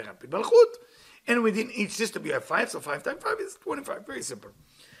 בינה, זרע, אנפין, מלכות. And within each system you have 5, so 5 times 5 is 25. Very simple.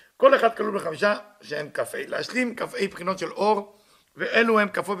 כל אחד כלול בחמישה שהן כ"ה. להשלים כ"ה בחינות של אור, ואלו הם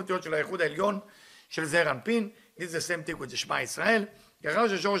כ"ות בתיות של הייחוד העליון של זרע אנפין. This is the same thing with the שמע ישראל. לאחר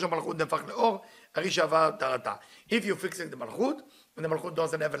ששורש המלכות נהפך לאור, הרי שעבר טהרתה. If you fix it the מלכות, when the malchut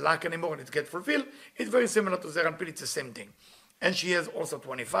doesn't have a lack anymore and it gets fulfilled, it's very similar to Zer Anpin, it's the same thing. And she has also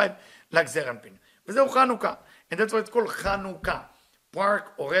 25, like Zer Anpin. וזהו חנוכה, and that's why it's called חנוכה.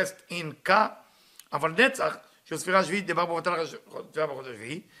 Park or rest in ka. אבל נצח, שהוא ספירה שביעית, דבר בו בתל בחודש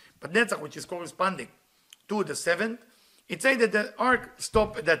השביעי, but נצח, which is corresponding to the 7th, it says that the ark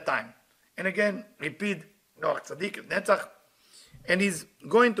stopped at that time. And again, repeat, נוח צדיק, נצח, and he's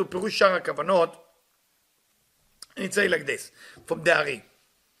going to פירוש שאר הכוונות, and it say like this, from the Ari.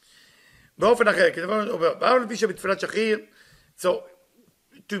 באופן אחר, באו לפי שבתפילת שחריר, so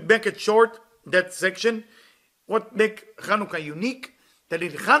to make it short, that section, what make Hanukkah unique, that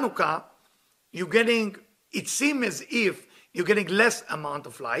in Hanukkah, you're getting, it seems as if you're getting less amount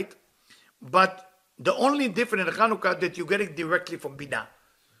of light, but the only difference in Hanukkah that you're getting directly from Binah.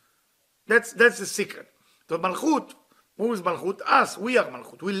 That's the secret. The Malchut, who is Malchut? Us, we are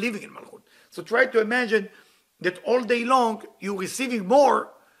Malchut, we're living in Malchut. So try to imagine that all day long you're receiving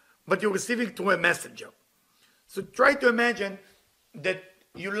more, but you're receiving through a messenger. So try to imagine that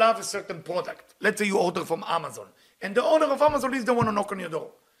you love a certain product. Let's say you order from Amazon, and the owner of Amazon is the one who knock on your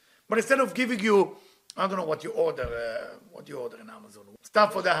door. But instead of giving you, I don't know what you order in Amazon,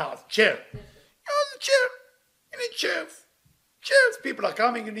 stuff for the house, chair. You want a chair? You need chairs. Chairs. People are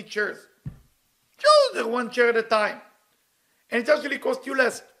coming, you need chairs. Choose one chair at a time. And it actually costs you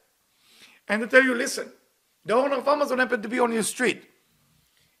less. And they tell you, listen, the owner of Amazon happened to be on your street.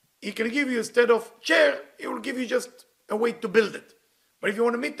 He can give you, instead of chair, he will give you just a way to build it. But if you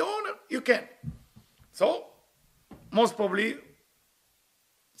want to meet the owner, you can. So, most probably,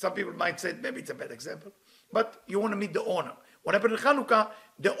 some people might say, maybe it's a bad example, but you want to meet the owner. What happened in Hanukkah,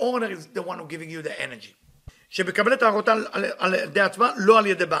 the owner is the one who giving you the energy. שמקבלת הערותה על ידי עצמה, לא על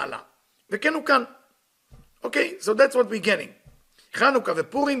ידי בעלה. וכן הוא כאן. Okay, so that's what we're getting. חנוכה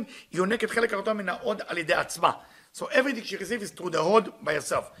ופורים, היא יונקת חלק הערותה מן ההוד על ידי עצמה. So everything she receives is through the hod by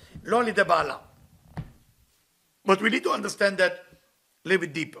herself. לא על ידי בעלה. But we need to understand that a little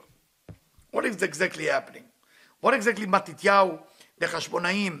bit deeper. What is exactly happening? What exactly מתתיהו, the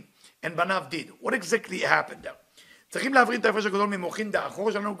חשבונאים, and בניו did? What exactly happened there? צריכים להבריא את ההפרש הגדול ממוחין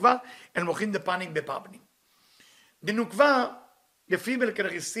דאחור של הנוקבה, אל מוחין דפנים בפנים. The nukva, the female can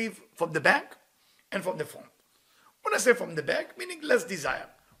receive from the back and from the front. When I say from the back, meaning less desire.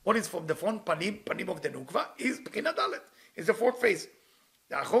 What is from the front? Panim of the nukva is Bechina Dalet. It's the fourth phase.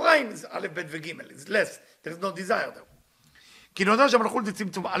 The Achoraim is Aleph, Bet, V'Gimel. It's less. There is no desire there. כי נודע שהמלכות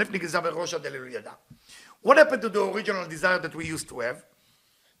בצמצום א' נגזר בראש הדלת ידה. What happened to the original desire that we used to have?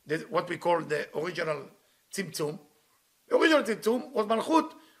 What we call the original tzimtzum. The original tzimtzum was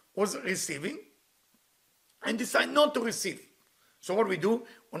Malchut was receiving and decide not to receive. So what do we do?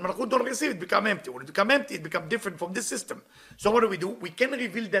 When Malchut don't receive, it becomes empty. When it becomes empty, it becomes different from this system. So what do? We can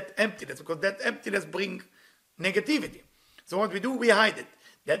reveal that emptiness because that emptiness brings negativity. So what we do? We hide it.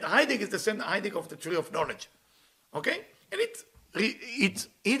 That hiding is the same hiding of the tree of knowledge. Okay? And it's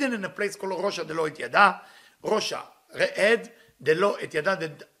hidden in a place called Rosha de lo et yada. Rosha, re'ed, de lo et yada,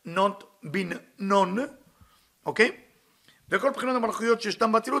 that not been known. Okay? וכל בחינות המלכויות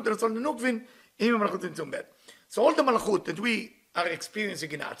שישתם באצילות, לרצון לנוקבין, עם המלכות צמצום ב'. So all the malchut that we are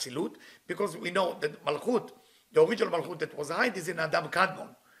experiencing in Atzilut, because we know that malchut, the original malchut that was hid is in Adam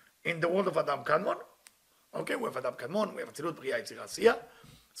Kadmon, in the world of Adam Kadmon. Okay, we have Adam Kadmon, we have Atzilut, Bria, Yitzira, Asiya.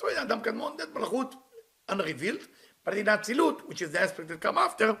 So in Adam Kadmon, that malchut unrevealed, but in Atzilut, which is the aspect that come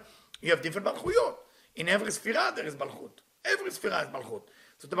after, you have different malchuyot. In every sphira there is malchut. Every sphira is malchut.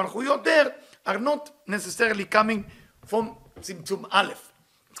 So the malchuyot there are not necessarily coming from Tzimtzum Aleph.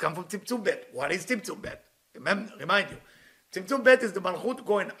 It's come from Tzimtzum Bet. What is Tzimtzum Bet? Remind you. Tzimtzum Bet is the malchut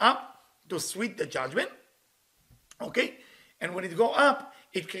going up to sweet the judgment. Okay? And when it go up,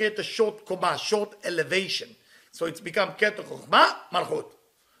 it creates a short koma, short elevation. So it's become Keter Chochma, malchut.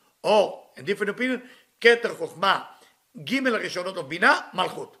 Or, in different opinion, Keter Chochma, Gimel Rishonot of Bina,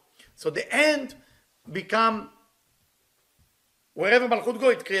 malchut. So the end become, wherever malchut go,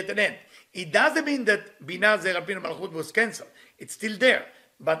 it creates an end. It doesn't mean that Bina, Zer Anpin, malchut was cancelled. It's still there.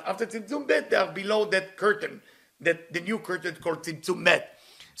 But after Tzimtzum Bet, they are below that curtain, that the new curtain called Tzimtzum Bet.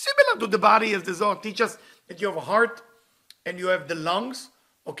 Similar to the body, as the Zohar teaches, that you have a heart and you have the lungs.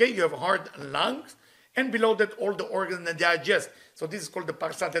 Okay, you have a heart and lungs, and below that all the organs and digest. So this is called the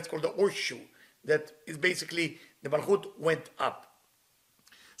parsat. That's called the horseshoe. that is basically the Malchut went up.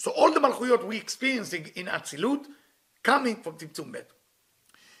 So all the Malchuyot we experiencing in Atzilut coming from Tzimtzum Bet.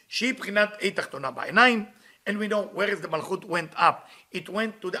 שהיא בחינת אי תחתונה בעיניים, and we know where is the Malchut went up. It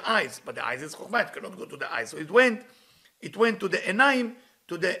went to the eyes, but the eyes is Chokhmah, it cannot go to the eyes. So it went to the עיניים,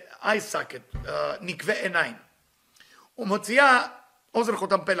 to the eye socket, נקבי עיניים. ומוציאה אוזן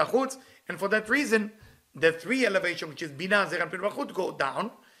חותם פה לחוץ, and for that reason, the three elevation, which is בינה, זעיר אנפין ומלכות, go down,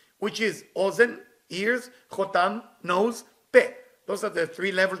 which is אוזן, ears, חותם, nose, פה. Those are the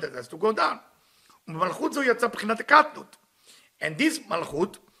three levels that has to go down. ובמלכות זו יצא בחינת הקטנות. And this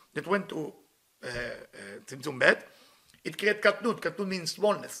Malchut that went to Tzimtzum Bet, it created Katnut. Katnut means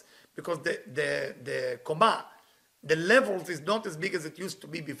smallness, because the Koma, the levels is not as big as it used to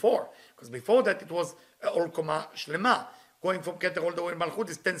be before. Because before that it was all Koma Shlema. Going from Keter all the way in Malchut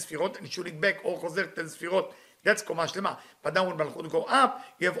is 10 Sfirot, and shooting back all Choser 10 Sfirot. That's Koma Shlema. But now when Malchut go up,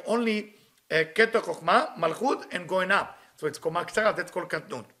 you have only Keter Chokhmah, Malchut, and going up. So it's Koma Ksara, that's called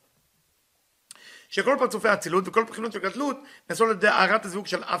Katnut. שכל פרצופי האצילות וכל בחינות של גדלות נעשו על ידי הערת הזיווג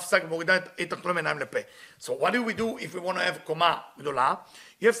של אף סג ומורידה את תחתונה מעיניים לפה. So what do we do if we want to have קומה גדולה?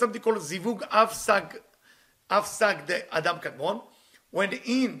 You have something called זיווג אף סג אדם קדמון. When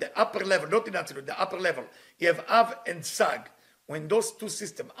in the upper level, not in האצילות, the upper level, you have אב and סג. When those two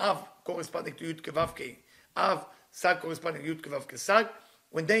systems, אב corresponding to י' כו' כ', אב סג corresponding to י' כו' כסג,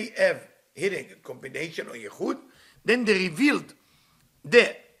 when they have hitting a combination or ייחוד, then they revealed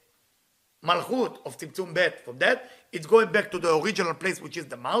the Malchut of Tzimtzum Bet. From that, it's going back to the original place, which is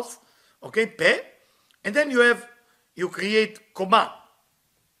the mouth, okay, Pe, and then you create Koma.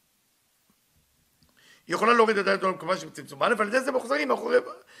 יכולה להוריד את היד קומה של צמצום א', ועל ידי זה מחוזרים,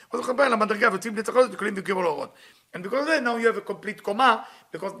 מחבר למדרגה, ויוצאים לצחוז וקולים וקיבו לאורות. And because of that, now you have a complete Koma,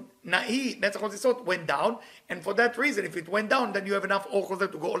 because נאי, נצחוז יסוד, went down, and for that reason, if it went down, then you have enough אור חוזר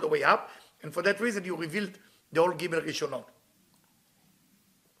to go all the way up, and for that reason, you revealed the whole גימל ראשונות.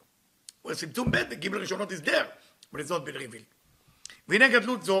 וצמצום ב' גימל ראשונות is there, but it's not been revealed. והנה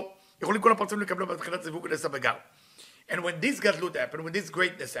גדלות זו, יכולים כל הפרצים לקבלו בתחילת זיווג ולעשה בגר. And when this גדלות happened, when this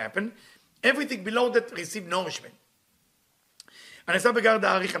greatness happened, everything below that received nourishment. הנעשה בגר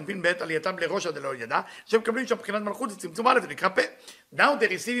דאריך אנפין ב' עלייתם לראש עד אלוהי ידע, שהם מקבלים שם בחינת מלכות, זה צמצום א' ונקרא פה. Now they're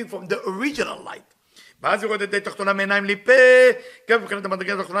receiving from the original light. ואז יורד את תחתונה מעיניים לפה, גם מבחינת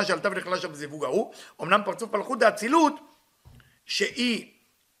המדרגה התחתונה שעלתה ונכללה שם בזיווג ההוא, אמנם פרצוף מלכות דאצילות, שהיא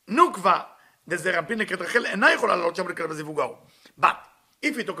נוקבה, דזר אנפין לקראת רחל, אינה יכולה לעלות שם לקראת בזיווג ההוא. But,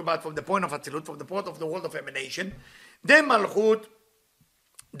 if we talk about from the point of אצילות, from the point of the world of emanation, the מלכות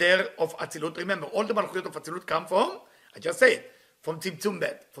there of Atzilut, remember, all the Malchuyot of Atzilut come from, I just said, from Tzimtzum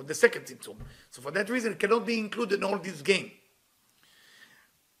Bet, from the second Tzimtzum. So for that reason, it cannot be included in all this game.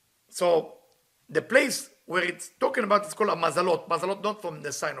 So the place where it's talking about is called a Mazalot. Mazalot not from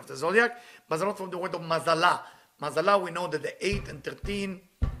the sign of the zodiac, Mazalot from the word of Mazala. Mazala, we know that the 8 and 13,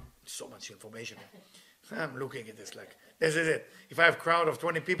 so much information. I'm looking at this like, this is it. If I have a crowd of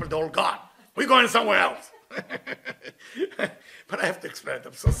 20 people, they're all gone. We're going somewhere else. But I have to explain it.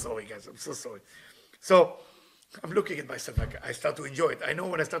 I'm so sorry, guys. I'm so sorry. So I'm looking at myself like I start to enjoy it. I know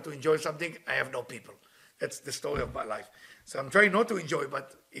when I start to enjoy something, I have no people. That's the story of my life. So I'm trying not to enjoy,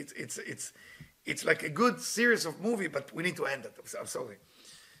 but it's like a good series of movie, but we need to end it. I'm sorry.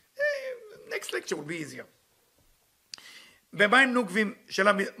 Next lecture will be easier. במים נוקבים של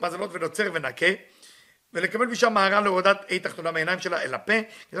המזלות ונוצר ונקה, ולקבל משם מהרה להורדת אי תחתונה מעיניים שלה אל הפה,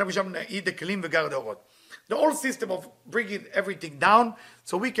 כדי משם נעיד הכלים וגר דאורות. The whole system of bringing everything down,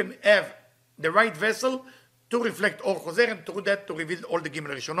 so we can have the right vessel to reflect אור חוזר, and through that to reveal all the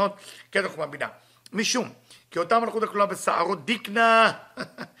גימל הראשונות, כדי חוכמה בינה. משום, כי אותה מלכות הכלולה בשערות דיקנה,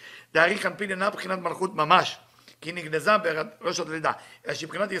 דאריך אנפין אינה בחינת מלכות ממש, כי היא נגנזה בראש הלידה, אלא שהיא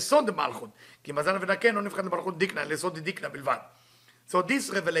בחינת יסוד המלכות, כי מזל ונקה לא נבחנת מלכות דיקנה, אלא יסוד דיקנה בלבד. So this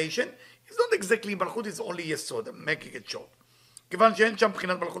revelation is not exactly מלכות, is only יסוד, I'm making it short. כיוון שאין שם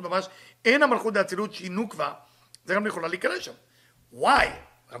בחינת מלכות ממש, אין המלכות דאצילות שהיא נוקבה, זה גם יכולה להיכנס שם. Why?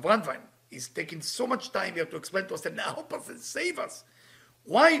 רב רנדווין is taking so much time here to explain to us and help us and save us.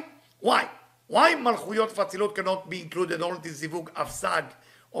 Why מלכויות ואצילות cannot be included in all this זיווג אבסג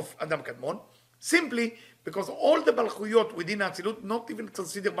of אדם קדמון? Simply because all the מלכויות within האצילות not even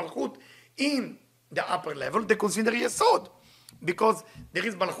consider מלכות in the upper level, they consider יסוד. Because there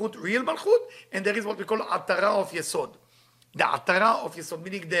is malchut, real malchut, and there is what we call atara of yesod. The atara of yesod,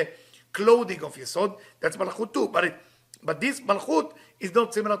 meaning the clothing of yesod, that's malchut too. But this malchut is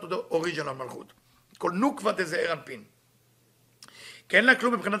not similar to the original malchut. Called nukva de ze'er anpin. כי אין לה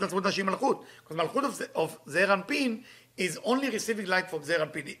כלום מבחינת עצמות נשים מלכות. Because malchut of ze'er anpin is only receiving light from ze'er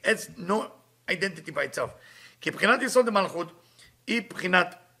anpin. It has no identity by itself. כי מבחינת יסוד המלכות היא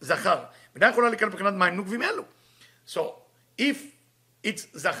מבחינת זכר. מידה יכולה להיכנס מבחינת מים נוקבים אלו. So, if it's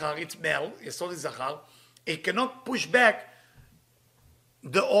זכר, it's male, יסוד is זכר, it cannot push back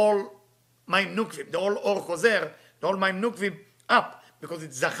the all מים נוקבים, the all אור חוזר, the all מים נוקבים up, because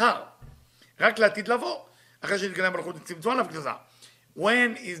it's זכר. רק לעתיד לבוא, אחרי שנתגלה מלכות וצמצום עליו כזה.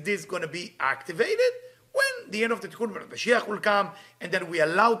 When is this going to be activated? When the end of the Tikkun, Mashiach will come, and then we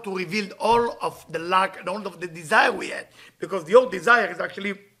allow to reveal all of the lack and all of the desire we had. Because your desire is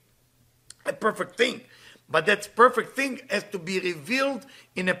actually a perfect thing. But that perfect thing has to be revealed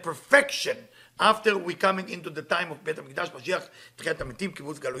in a perfection after we coming into the time of בית המקדש, משיח, תחיית המתים,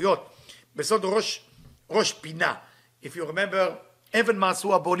 קיבוץ גלויות. בסוד ראש פינה. If you remember, אבן מה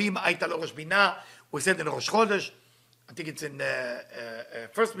עשו הבונים, הייתה לו ראש פינה, we said in ראש חודש, I think it's in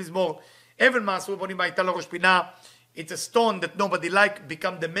first מזמור, אבן מה עשו הבונים, הייתה לו ראש פינה, it's a stone that nobody like,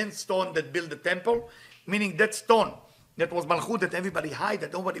 become the main stone that built the temple, meaning that stone, that was malchut that everybody hide,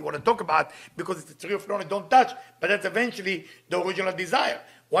 that nobody want to talk about, because it's a tree of knowledge, don't touch, but that's eventually the original desire.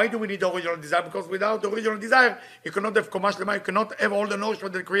 Why do we need the original desire? Because without the original desire, you cannot have komash lema, you cannot have all the knowledge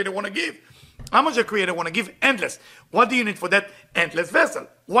that the Creator want to give. How much the Creator want to give? Endless. What do you need for that? Endless vessel.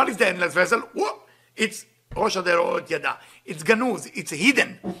 What is the endless vessel? It's Rosh Haderot Yada. It's ganuz. It's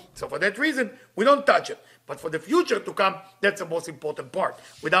hidden. So for that reason, we don't touch it. But for the future to come, that's the most important part.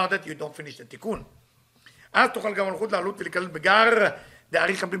 Without that, you don't finish the tikkun. אז תוכל גם מלכות לעלות ולהיכלל בגר,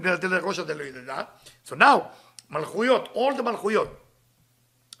 להאריך חפים בני לתל ראש עד אלוהי ידע. So now, מלכויות, all the מלכויות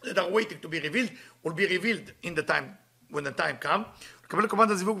that are waiting to be revealed, will be revealed in the time, when the time come. לקבל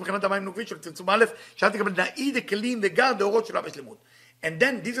כמובן הזיווג מבחינת המים נוקבים של צמצום א', שאל תקבל נאי דקלים וגר דאורות שלה בשלמות. And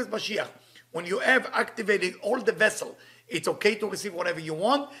then, this is Mashiach. When you have activated all the vessel, it's okay to receive whatever you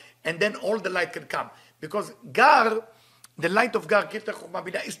want, and then all the light can come. Because Gar, the light of Gar,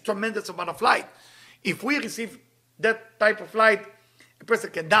 is tremendous amount of light. If we receive that type of light, a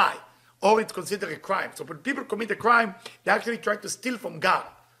person can die, or it's considered a crime. So when people commit a crime, they actually try to steal from God.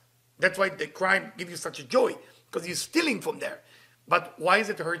 That's why the crime gives you such a joy, because you're stealing from there. But why is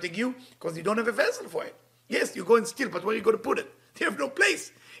it hurting you? Because you don't have a vessel for it. Yes, you go and steal, but where are you going to put it? You have no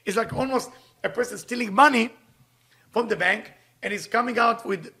place. It's like almost a person stealing money from the bank, and he's coming out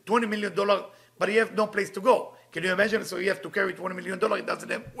with $20 million, but he has no place to go. Can you imagine? So you have to carry $20 million, it doesn't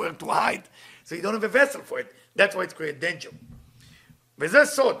have where to hide. So you don't have a vessel for it. That's why it's created danger. וזה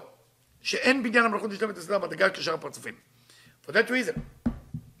סוד, שאין בניין המלכות לשלם את הסדר המדרגה כשאר הפרצופים. For that reason,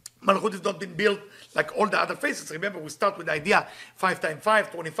 Malchut is not been built like all the other faces. Remember, we start with the idea 5 times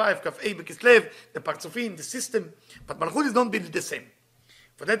 5, 25, Kaf A, Bekislev, the Partzufim, the system. But Malchut is not built the same.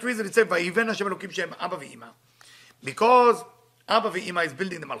 For that reason, it says, Vayiven Hashem Elokim Shem Abba Ve'ima. Because Abba Ve'ima is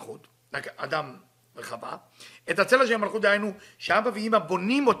building the Malchut, like Adam וחווה, את הצלע של המלכות דהיינו, שאבא ואמא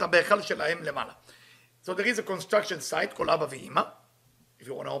בונים אותה בהיכל שלהם למעלה. So there is a construction site called אבא ואמא. If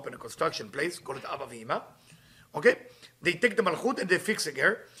you want to open a construction place, call it אבא ואמא. Okay? They take the מלכות and they fix it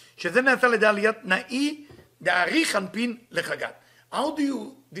here, שזה נעשה לידי עליית נאי דאריך אנפין לחגת. How do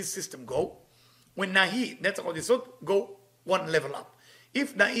you, this system go? When נאי, נצח עוד יסוד, go one level up.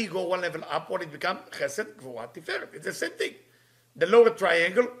 If נאי go one level up, what it become? חסד, גבורה, תפארת. It's the same thing. The lower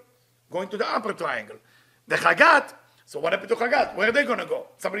triangle going to the upper triangle. The Chagat, so what happened to Chagat? Where are they going to go?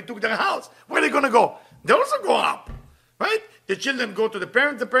 Somebody took their house. Where are they going to go? They also go up, right? The children go to the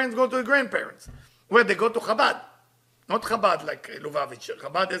parents go to the grandparents. Where they go to Chabad. Not Chabad like Lubavitch.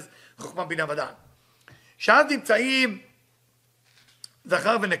 Chabad is Chokhmah Bina Vadan. שאז נמצאים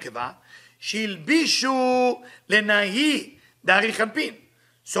זכר ונקבה, שילבישו לנהי דאריך אנפין.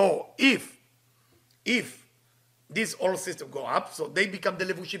 So if this whole system go up, so they become the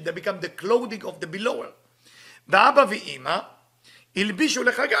levushim, they become the clothing of the belower. ואבא ואמא הלבישו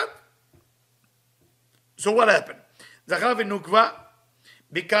לחגת. So what happened? זכר ונוקבה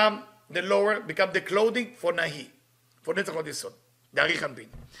become the lower, become the clothing for נהי, for נצח עוד יסוד, דאריך אנפין.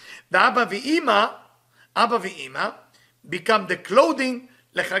 ואבא ואמא become the clothing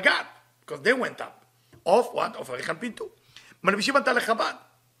לחגת, because they went up. of what? of אריך אנפין too. מלבישים אותה לחב"ד,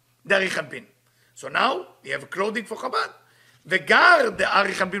 דאריך אנפין. So now, you have clothing for Chabad. וגר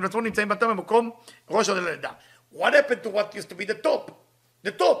דאריך אנפין עצמו נמצאים בתא במקום ראש הלידה. What happened to what used to be the top?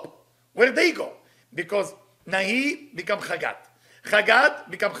 The top. Where they go? Because Nahi become Chagat. Chagat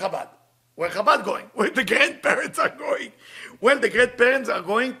become Chabad. Where Chabad going? Where the grandparents are going. Well, the grandparents are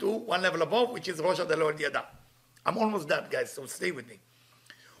going to one level above, which is ראש הלידה ידה. I'm almost done, guys, so stay with me.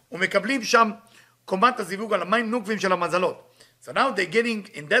 ומקבלים שם קומת הזיווג על המים נוקבים של המזלות. So now they're getting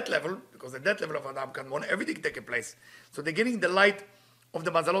in that level, because at that level of Adam Kanmon, everything taking place. So they're getting the light of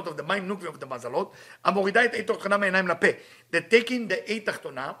the mazalot, of the mind nukvi of the mazalot. המורידה את עת תחתונה מעיניים לפה. They're taking the עת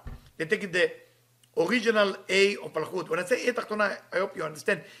תחתונה, they're taking the original A of Malchut. When I say A Tachtona, I hope you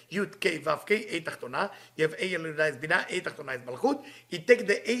understand Yud K Vav K, A Tachtona. You have A Eluna is Bina, A Tachtona is Malchut. You take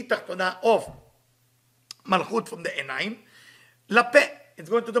the A Tachtona of Malchut from the Enaim, Lape, it's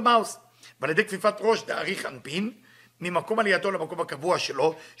going to the mouth. ועל ידי כפיפת ראש דאריך אנפין, ממקום עלייתו למקום הקבוע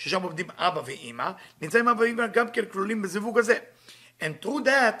שלו, ששם עובדים אבא ואמא, נמצאים אבא ואמא גם כן כלולים בזיווג הזה. And through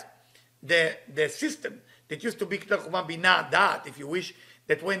that, the system that used to be כתר חומה בינה דעת, if you wish,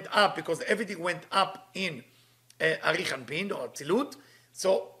 that went up, because everything went up in אריך אנפין, or אצילות,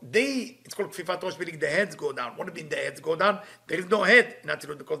 so it's called כפיפת ראש, meaning the heads go down. What do you mean the heads go down? There is no head in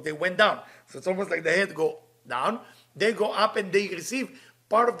אצילות, because they went down. So it's almost like the head go down, they go up and they receive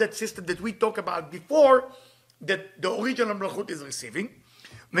part of that system that we talked about before, that the original מלכות is receiving.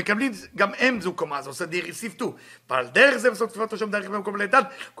 מקבלים גם הם זו קומה, so they receive too. ועל דרך זה בסוף כפיפת ראשם דאריך במקום לידד,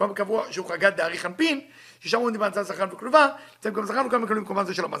 כל קבוע שהוא חגת דאריך אנפין, ששם עומדים בהנצה זכרן וכלובה, אצלם גם זכרן וגם מקבלים קומה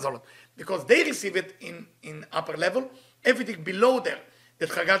זו של המזולות. Because they receive it in upper level, everything below there, that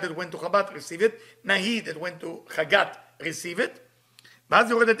חגת that went to חבת receive it, נהי that went to חגת receive it, ואז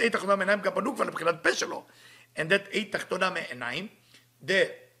יורדת אי תחתונה מעיניים גם בנוקבה לבחינת פה שלו, and that אי תחתונה מעיניים, the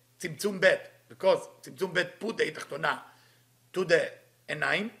צמצום ב', because צמצום ב' put the תחתונה to the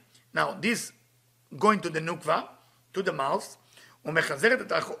עיניים, now this going to the nukva, to the mouth, הוא מחזרת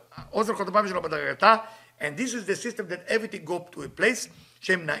את האוזן חוטבם שלו בדרגתה, and this is the system that everything go to a place,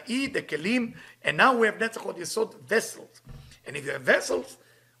 שהם נאי, the כלים, and now we have נצח עוד יסוד vessels, and if you have vessels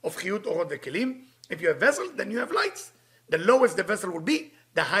of חיות אורות וכלים, if you have vessels then you have lights, the lowest the vessel will be,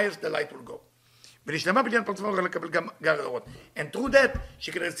 the highest the light will go. ולשלמה בניין פרצופה הוא לקבל גם גר אורות. And through that,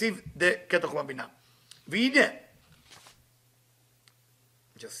 she can receive the קטע חומה בינה. והנה,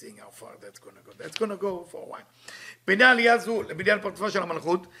 just seeing how far that's going to go. That's going to go for a while. בעניין העלייה זו, לבניין פרצופה של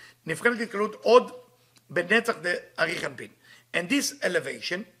המלכות, נבחנת התקלות עוד בנצח דאריך אנפין. And this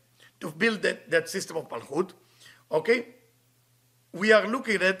elevation, to build that system of מלכות, okay, we are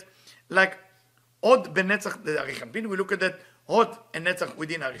looking at like עוד בנצח דאריך אנפין, we look at that עוד הנצח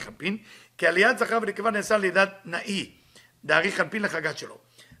within אריך אנפין, כי עליית זכר ונקבה נעשה לידת נאי, דאריך אנפין לחגת שלו.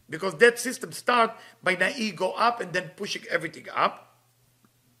 Because that system start by נאי go up and then pushing everything up.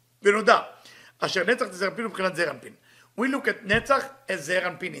 ונודע, אשר נצח זה זעיר אנפין מבחינת זעיר אנפין. We look at נצח as זעיר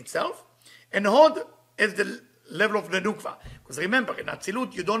אנפין itself, and הוד as the level of the nukva. Because remember, in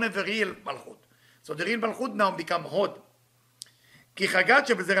אצילות you don't have a real מלכות. So the real מלכות now become הוד. כי חגת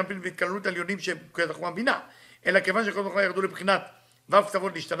שבזעיר אנפין והתקללות עליונים שהם כזאת חומה בינה, אלא כיוון שכל בכלל ירדו לבחינת ו'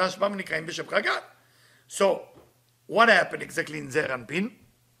 קצוות להשתנה שבם נקראים בשם חגת. So, what happened exactly in זעיר אנפין?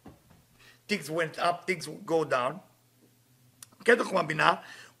 Things went up, things go down. כזאת חומה בינה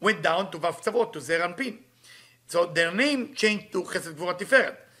went down to ו' קצוות, to זעיר אנפין. So their name changed to חסד גבורה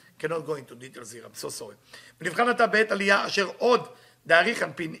תפארת. cannot go into details here, I'm so sorry. ונבחן עתה בעת עלייה אשר עוד דאריך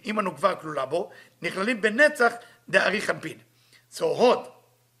אנפין, אם הנוקבה כלולה בו, נכללים בנצח דאריך אנפין. So הוד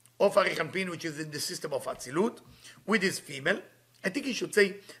of אריך אנפין, which is in the system of אצילות, with his female, I think he should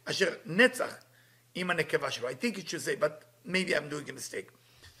say, אשר נצח עם הנקבה שלו. I think he should say, but maybe I'm doing a mistake.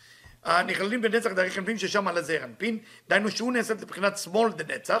 נכללים בנצח דאריך אנפין, ששם על הזעיר אנפין, דהיינו שהוא נעשה לבחינת שמאל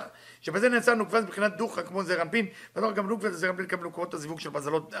דנצח, שבזה נעשה נוקבה מבחינת דוחה כמו זעיר אנפין, ודוח גם נוקבה וזעיר אנפין קבלו קורות הזיווג של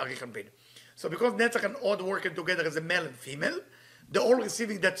מזלות אריך אנפין. So because נצח and odd working together as a male and female, they're all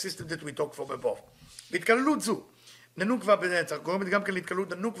receiving that system that we talked from above. והתקללות זו, לנוקבה בנצח, גורמת גם כן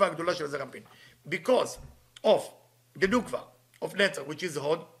להתקללות הנוקבה הגדולה של זעיר אנפין. Because of the נוקבה of נצח, which is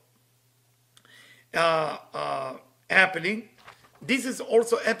hod, happening, this is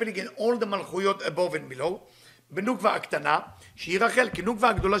also happening in all the מלכויות above and below, בנוקבה הקטנה, שהיא רחל, כי נוקבה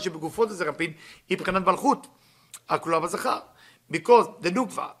הגדולה שבגופות זעיר אנפין, היא מבחינת מלכות, הכלולה בזכר. Because the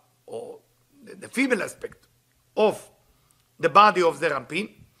נוקבה, or the female aspect of the body of זעיר אנפין,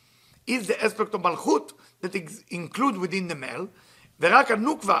 is the aspect of מלכות that is included within the male, ורק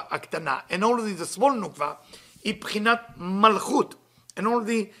הנוקבה הקטנה, and only the small נוקבה, היא מבחינת מלכות, and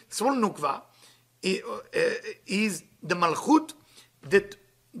only small נוקבה, is the מלכות that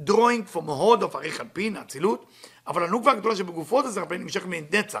drawing from הוד of אריך אנפין, אצילות, אבל הנוקבה הגדולה שבגופות זעיר אנפין נמשך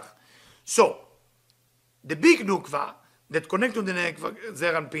מנצח. So, the big נוקבה that connect to the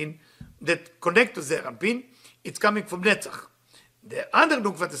זעיר אנפין, that connect to זעיר אנפין, it's coming from נצח. The other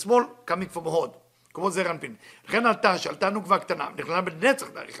נוקבה, the small, coming from הוד, כמו זעיר אנפין. לכן עלתה, שעלתה נוקבה קטנה, נכללה בנצח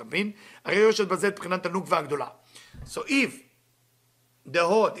דאריך אנפין, הרי יושבת בזה את מבחינת הנוקבה הגדולה. So if the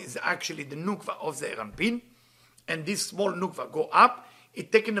hod is actually the nukva of the Eranpin, and this small nukva go up,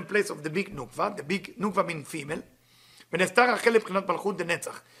 it taken the place of the big nukva. The big nukva means female. ונעשתה רחל לבחינת מלכות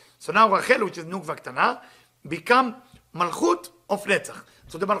דנצח. So now רחל, which is nukva קטנה, become מלכות of נצח.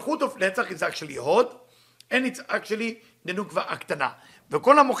 So the מלכות of נצח is actually hod, and it's actually the nukva הקטנה.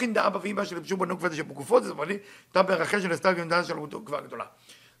 וכל המוחין דאבא ואמא שלבשו בנוקבה זה שבגופות זה פרטי, אתה ברחל של הסתר גמדה של נוקבה גדולה.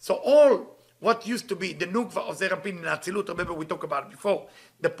 So all what used to be the nukva of Zerampin in Atzilut, remember we talked about it before,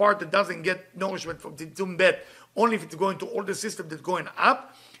 the part that doesn't get nourishment from Tzimtzum Bet, only if it's going to all the system that's going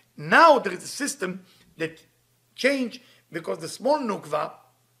up. Now there is a system that changed because the small nukva,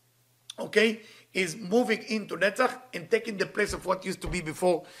 okay, is moving into Netzach and taking the place of what used to be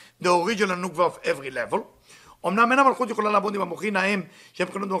before the original nukva of every level. אמנם אין המלכות יכולה לעבוד עם המוחין ההם שהם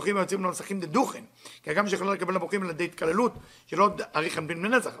בחינות מוחים היוצאים לנסחים דדוכן כי גם שיכולה לקבל המוחים על ידי התקללות שלא אריך אנפין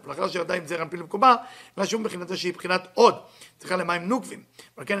מנצח אבל לאחר שירדה עם זר אנפין למקומה לא שום בחינת זה שהיא בחינת עוד צריכה למים נוקבים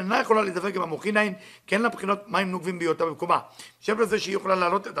אבל כן אינה יכולה להידבק עם המוחין ההם כי אין לה בחינות מים נוקבים בהיותה במקומה חושב לזה שהיא יכולה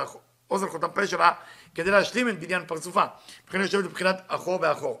להעלות את האוזן חותם פה שלה כדי להשלים את בניין פרצופה בחינה יושבת בבחינת אחור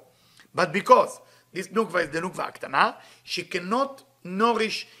ואחור but because this nukva is the nukva הקטנה she cannot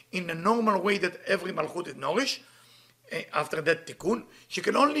nourish in the normal way that every malchut is nourished after that tikkun. She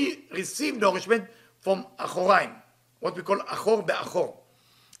can only receive nourishment from achoraim, what we call achor be'achor.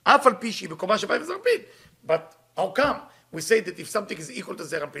 Af al pi she b'koma shebay v'zerampin. But how come we say that if something is equal to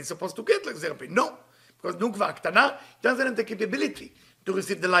zerampin, it's supposed to get like zerampin? No, because nukva aktana doesn't have the capability to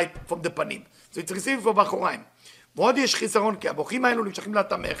receive the light from the panim. So it's received from achoraim. ועוד יש חיסרון כי הבוכים האלו נמשכים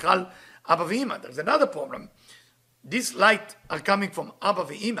לאתה מאכל אבא ואמא. There's another problem. This light are coming from Abba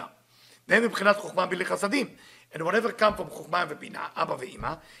ve'ima. והם מבחינת חוכמה בלי חסדים. And whatever come from חוכמה ובינה, Abba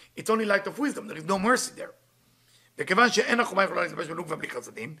ve'ima, it's only light of wisdom. There is no mercy there. וכיוון שאין החוכמה יכולה להשתמש בנוקבה בלי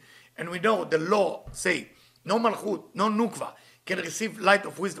חסדים, and we know the law say, no malchut, no nukva can receive light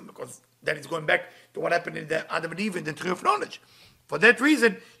of wisdom, because that is going back to what happened in the Adam and Eve in the tree of knowledge. For that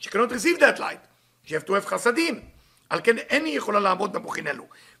reason, she cannot receive that light. She have to have חסדים. על כן אין היא יכולה לעמוד במוחין אלו.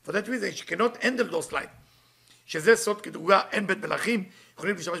 For that reason, she cannot handle those light. שזה סוד כדוגה אין בית מלאכים,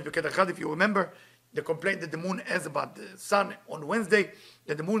 יכולים להשתמש בקטע אחד, if you remember, the complaint that the moon has about the sun on Wednesday,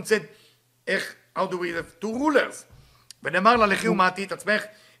 that the moon said, how do we have two rulers? ונאמר לה, לכי ומעטי את עצמך,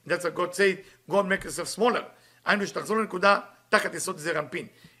 that's what God said, go and make yourself smaller. היינו שתחזור לנקודה, תחת יסוד זעיר אנפין.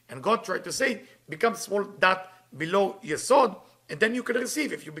 And God tried to say, become small dot below יסוד, and then you can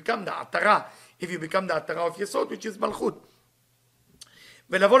receive, if you become the עטרה, if you become the עטרה of יסוד, which is מלכות.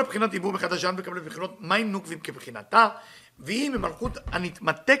 ולבוא לבחינת עיבור מחדשן ולקבל בבחינות מים נוקבים כבחינתה, והיא ממלכות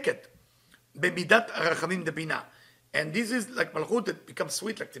הנתמתקת במידת הרחמים דבינה. And this is like מלכות that becomes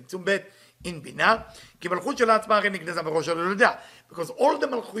sweet, like צמצום ב' in בינה, כי מלכות שלה עצמה הרי נגנזה בראש הלא יודע, because all the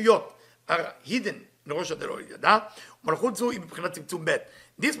מלכויות are hidden לראש הלא יודע, ומלכות זו היא מבחינת צמצום ב'.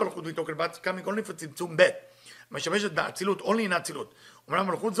 This מלכות we talk about coming only for צמצום ב', משמשת באצילות, only in אצילות. אומנם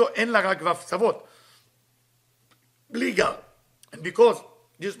מלכות זו אין לה רק וקצוות, בלי גר. And because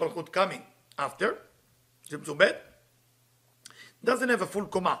this malchut coming after, Tzimtzum Bet, doesn't have a full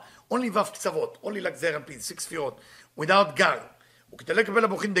koma, only vav ktsavot, only like zeh and pin, 6 sfirot, without gar. וכדי לקבל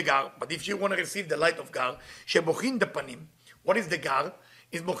הבוכין דגר, but if you want to receive the light of gar, שבוכין דפנים, what is the gar?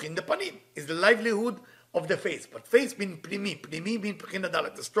 Is בוכין דפנים, is the livelihood of the face. But face means פנימי, פנימי means בוכין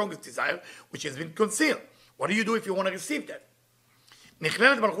הדלת, the strongest desire, which has been concealed. What do you do if you want to receive that?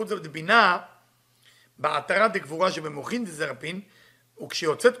 נכללת מלכות זו דבינה, בעטרה דגבורה שבמוחין דזרפין,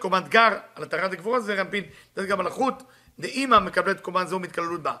 וכשיוצאת קומת גר על עטרת הגבורה זעיר אנפין, זה גם מלכות דאמא מקבלת קומה זו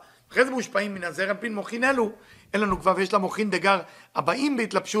מתקללות בה. אחרי זה מושפעים מן הזעיר אנפין מוחין אלו, אין לנו כבר ויש לה מוחין דגר הבאים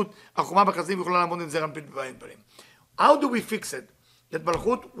בהתלבשות, החומה בחסדים יכולה לעמוד עם זעיר אנפין בבאים פנים. How do we fix it? That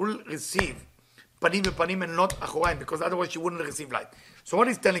מלכות will receive פנים ופנים and not אחוריים, because otherwise she wouldn't receive light. So what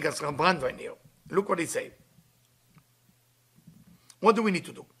is telling us Rambran right here? Look what he say. What do we need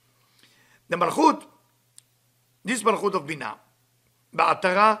to do? The מלכות, this מלכות of בינה,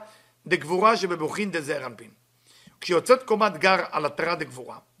 בעטרה דגבורה שבבוכין דזעיר אנפין. כשיוצאת קומת גר על עטרה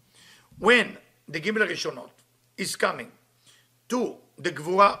דגבורה, when the גימל הראשונות is coming to the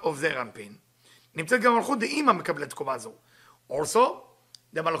גבורה of זעיר אנפין, נמצאת גם מלכות דאמא מקבלת קומה זו. Also,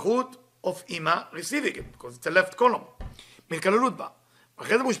 the מלכות of אמא receiving it, because it's a left column. מתקללות בה.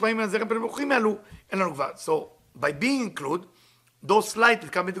 אחרי זה מושפעים מן הזעיר אנפין ובוכים האלו, אין לנו כבר. So, by being included, those light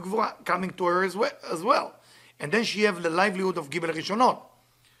that coming to גבורה, coming to her as well. And then she have the livelihood of גיבל הראשונות.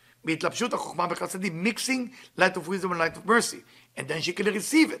 בהתלבשות החוכמה בחסדים, mixing light of wisdom and light of mercy. And then she can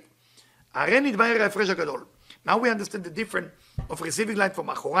receive it. הרי נתבהר ההפרש הגדול. Now we understand the difference of receiving light from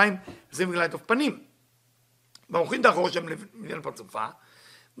אחוריים, receiving light of פנים. במוחין דאחור שהם לבניין פרצופה,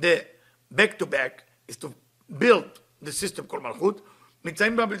 the back to back is to build the system called מלכות,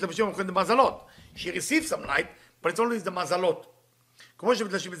 נמצאים בה בהתלבשים במוחין דמזלות. She receives some light, but it's only the מזלות. כמו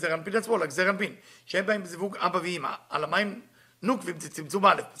שמתלשים בזעיר אנפין עצמו, like זעיר אנפין, שהם באים בזיווג אבא ואמא, על המים נוקבים זה צמצום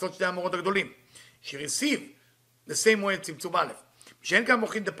א', בסוד שתי המורות הגדולים. She received the same way צמצום א', שאין כאן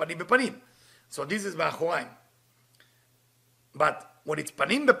מוחין דפנים בפנים. So this is באחוריים. But when it's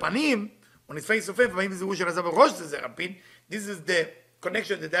panim bepanim, when it's face to face, maybe the Usher Azab Rosh Zerampin, this is the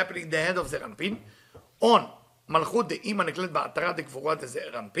connection that's happening in the head of Zerampin, on מלכות דאמא נקלט בעטרה דגבורה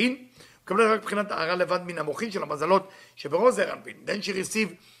דזערנפין, מקבלת רק מבחינת הערה לבד מן המוחין של המזלות שבראש זערנפין. Then she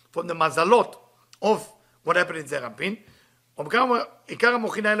received from the מזלות of what happened in זערנפין, עיקר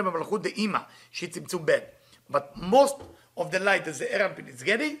המוחין האלה במלכות דאמא, שהיא צמצום ב'. But most of the light that זערנפין is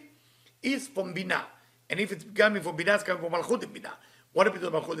getting is from בינה. And if it's coming from בינה, it's coming from מלכות דבינה. What happened to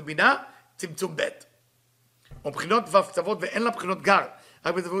מלכות דבינה? צמצום ב'. ובחינות ו' קצוות ואין לה בחינות גר.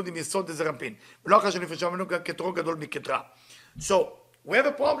 רק בזוויות עם יסוד דזערנפין. ולא אחר שנפרשה ממנו גם כתרו גדול מכתרה. So, we have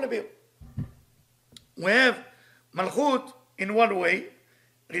a problem here. We have Malchut in one way,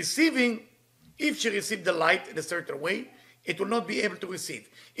 receiving, if she received the light in a certain way, it will not be able to receive.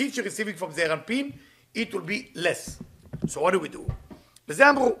 If she receiving from זערנפין, it will be less. So what do we do? וזה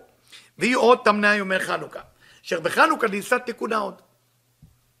אמרו, והיא עוד תמנה יומי חנוכה. אשר בחנוכה ניסה תיקון ההוד.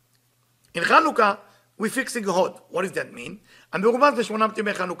 In Hanukkah, we're fixing a hod. What does that mean? המרומז ב8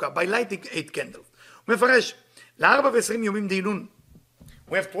 ימי חנוכה, by lighting 8 candles. הוא מפרש, ל-24 יומים דהילון,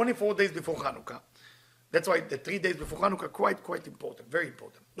 we have 24 days before Hanukkah. That's why the 3 days before Hanukkah are quite important, very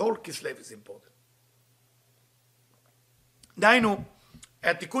important. The whole Kislev is important. דהיינו,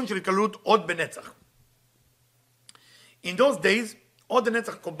 התיקון של התקללות עוד בנצח. In those days, עוד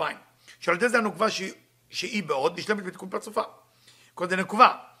הנצח combine. שעל ידי זה הנוקבה שהיא בעוד, נשלמת בתיקון פרצופה. because the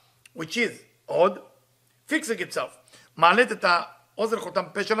נקבה, which is עוד, fixing itself. מעלת את האוזן חותם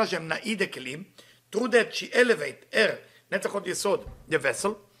פה שלה שהם נעיד הכלים, through that she elevate, נצח עוד יסוד, the vessel.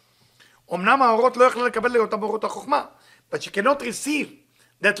 אמנם האורות לא יכלה לקבל לאותם אורות החוכמה, but she cannot receive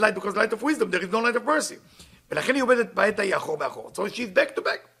that light because light of wisdom, there is no light of mercy. ולכן היא עובדת בעת ההיא אחור באחור. So she is back to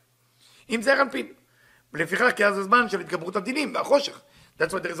back. עם זערנפין. ולפיכך כי אז הזמן של התגברות הדינים והחושך.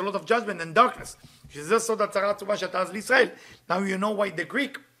 That's why there is a lot of judgment and darkness. שזה סוד הצרה עצומה שאתה אז לישראל. Now you know why the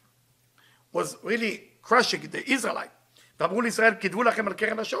Greek was really crushing the Israelite. ואמרו לישראל, כתבו לכם על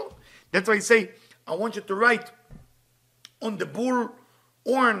קרן השור. That's why he say, I want you to write on the bull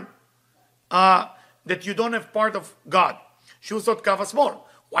horn that you don't have part of God. שהוא סוד קו השמאל.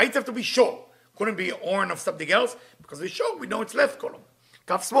 Why it have to be short? Couldn't be a horn of something else? Because we show, we know it's left column.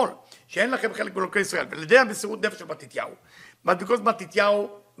 קו שמאל. שאין לכם חלק באלוקי ישראל. ולדי המסירות נפש של מתתיהו. But because מתתיהו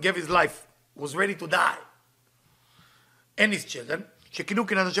gave his life, was ready to die. And his children, שכינו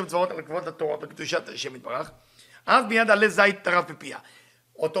קנאת השם צבאות על כבוד התורה בקדושת השם יתברך, אז מיד עלי זית טרף בפיה.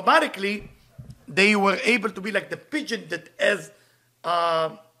 Automatically, they were able to be like the pigeon that has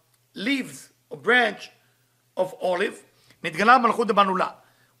leaves or branch of olive. נתגלה מלכות דבנולה.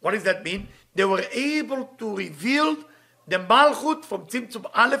 What does that mean? They were able to reveal the malchut from צמצום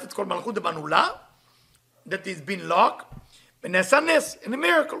א', it's called מלכות דבנולה, that is been locked, ונעשה נס, in a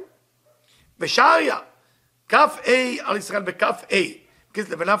miracle. ושעריה, כף A על ישראל בכף A,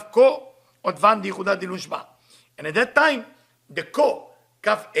 כסלו ולאו כה עודבן דיחודה דילון שמה. And at that time, the כה,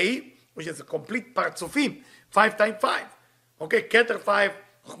 כף A, which is a complete פרצופים, 5 times 5. אוקיי, כתר 5,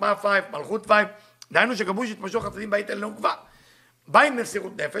 חוכמה 5, מלכות 5, דהיינו שגבו שהתמשוך חסדים בית אל נוקבה. בא עם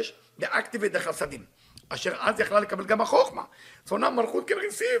מסירות נפש, לאקטיבית החסדים, אשר אז יכלה לקבל גם החוכמה. So now מלכות can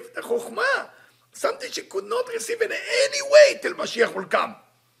receive the חוכמה. Something she could not receive in any way till משיח will come.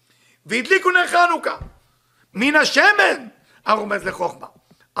 והדליקו נר חנוכה. מן השמן הרומז לחוכמה.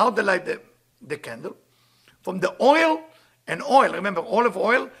 How they light the candle? From the oil, and oil, remember, olive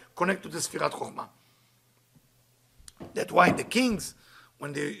oil connect to the ספירת חוכמה. That's why the kings,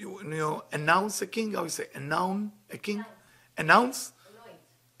 when you announce a king, how you say, anoint a king? Announce?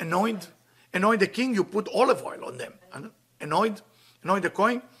 Anoint the king, you put olive oil on them. Anoint the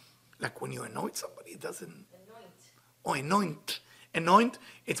coin. Like when you anoint somebody, it doesn't... Anoint,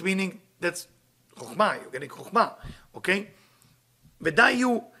 it's meaning that's חוכמה, you're getting חוכמה, okay? ודאי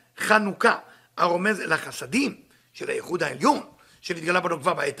הוא חנוכה, הרומז אל החסדים של הייחוד העליון, שנתגלה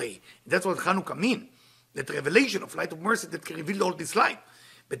בנוקבה בעת ההיא. That's what חנוכה mean, that revelation of light of mercy that can reveal all this light.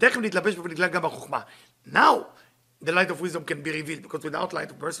 ותכף נתלבש ונתגלה גם בחוכמה. Now, the light of wisdom can be revealed, because without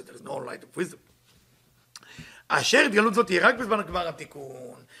light of mercy, there is no light of wisdom. אשר התגלות זאת תהיה רק בזמן גמר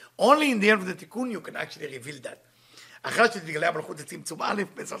התיקון. Only in the end of the תיקון you can actually reveal that. אחרי שתתגלה המלכות לצמצום א',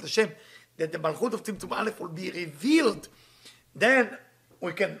 בעזרת השם, that the מלכות of צמצום א' will be revealed, then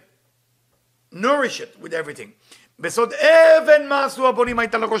we can nourish it with everything. בסוד אבן מה עשו הבונים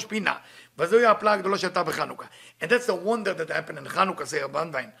הייתה לראש פינה, וזוהי הפלאה הגדולה שהייתה בחנוכה. And that's the wonder that happened in Hanukkah, say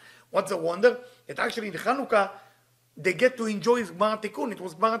Rabban Wein. What's the wonder? That actually in Hanukkah, they get to enjoy Gmar Tikkun. It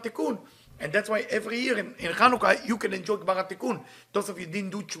was Gmar Tikkun. And that's why every year in Hanukkah, you can enjoy Gmar Tikkun. Those of you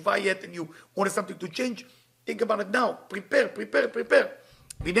didn't do tshuva yet and you wanted something to change, think about it now. Prepare.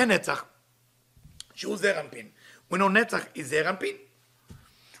 והנה נצח, שהוא זערנפין. We know נצח is זערנפין.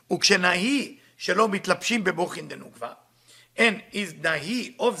 וכשנהי שלא מתלבשים בבוכין דנוקבה, and is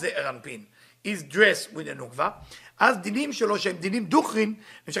נהי of the ארנפין, is dressed with the נוקבה, אז דינים שלו שהם דינים דוכרין,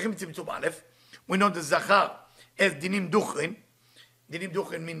 נמשכים בצמצום א', we know the זכר as דינים דוכרין, דינים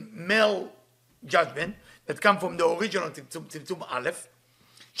דוכרין mean male judgment, that come from the original צמצום א',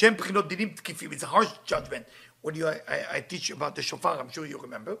 שהם בחינות דינים תקיפים, it's a harsh judgment, when I teach you about the shofar, I'm sure you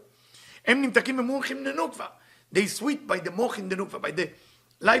remember, הם נמתקים במוחין דנוקבה, they sweet by the מוחין דנוקבה, by the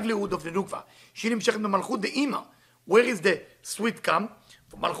livelihood of the נוקבה, שהיא נמשכת במלכות דאמא, where is the sweet come?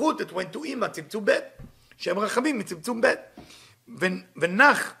 from מלכות it went to אמא, צמצום ב', שהם רחמים מצמצום ב',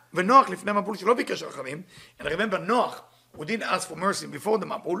 ונוח לפני מבול שלא ביקש רחמים, and remember נוח, הוא didn't ask for mercy before the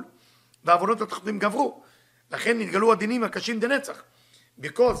מבול, והעוונות התחתונים גברו, לכן נתגלו הדינים הקשים דנצח,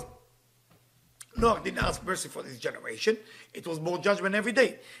 because נוח didn't ask mercy for this generation, it was more judgment every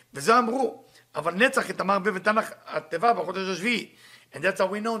day, וזה אמרו, אבל נצח התאמר בבתנ"ך התיבה בחודש השביעי, and that's how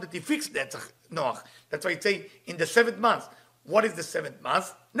we know that he fixed נצח נוח, that's why it say in the 7th month, what is the 7th month?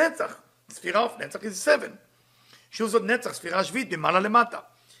 נצח, ספירה of נצח is 7, שהוא זאת נצח, ספירה שביעית, במעלה למטה,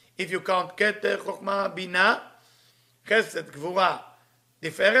 if you count כתר, חוכמה, בינה, חסד, גבורה,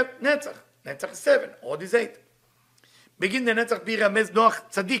 תפארת, נצח, נצח is 7, עוד is 8, בגין דנצח בירמז נוח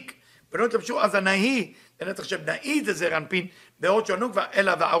צדיק, ולא תלבשו אז הנהי, לנצח שבנאי זה זעיר אנפין, בעוד שהנוקבה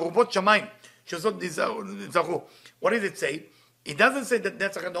אלא וערובות שמיים, שזאת זכו. What does it say? It doesn't say that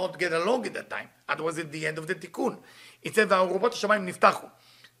נצח and not get along at that time, otherwise at the end of the תיקון. It says וערובות השמיים נפתחו,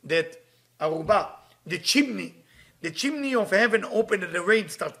 that ערובה, the chimney of heaven opened and the rain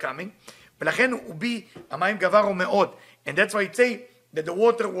start coming, ולכן הוא בי, המים גברו מאוד, and that's why it say that the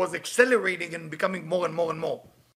water was accelerating and becoming more and more and more.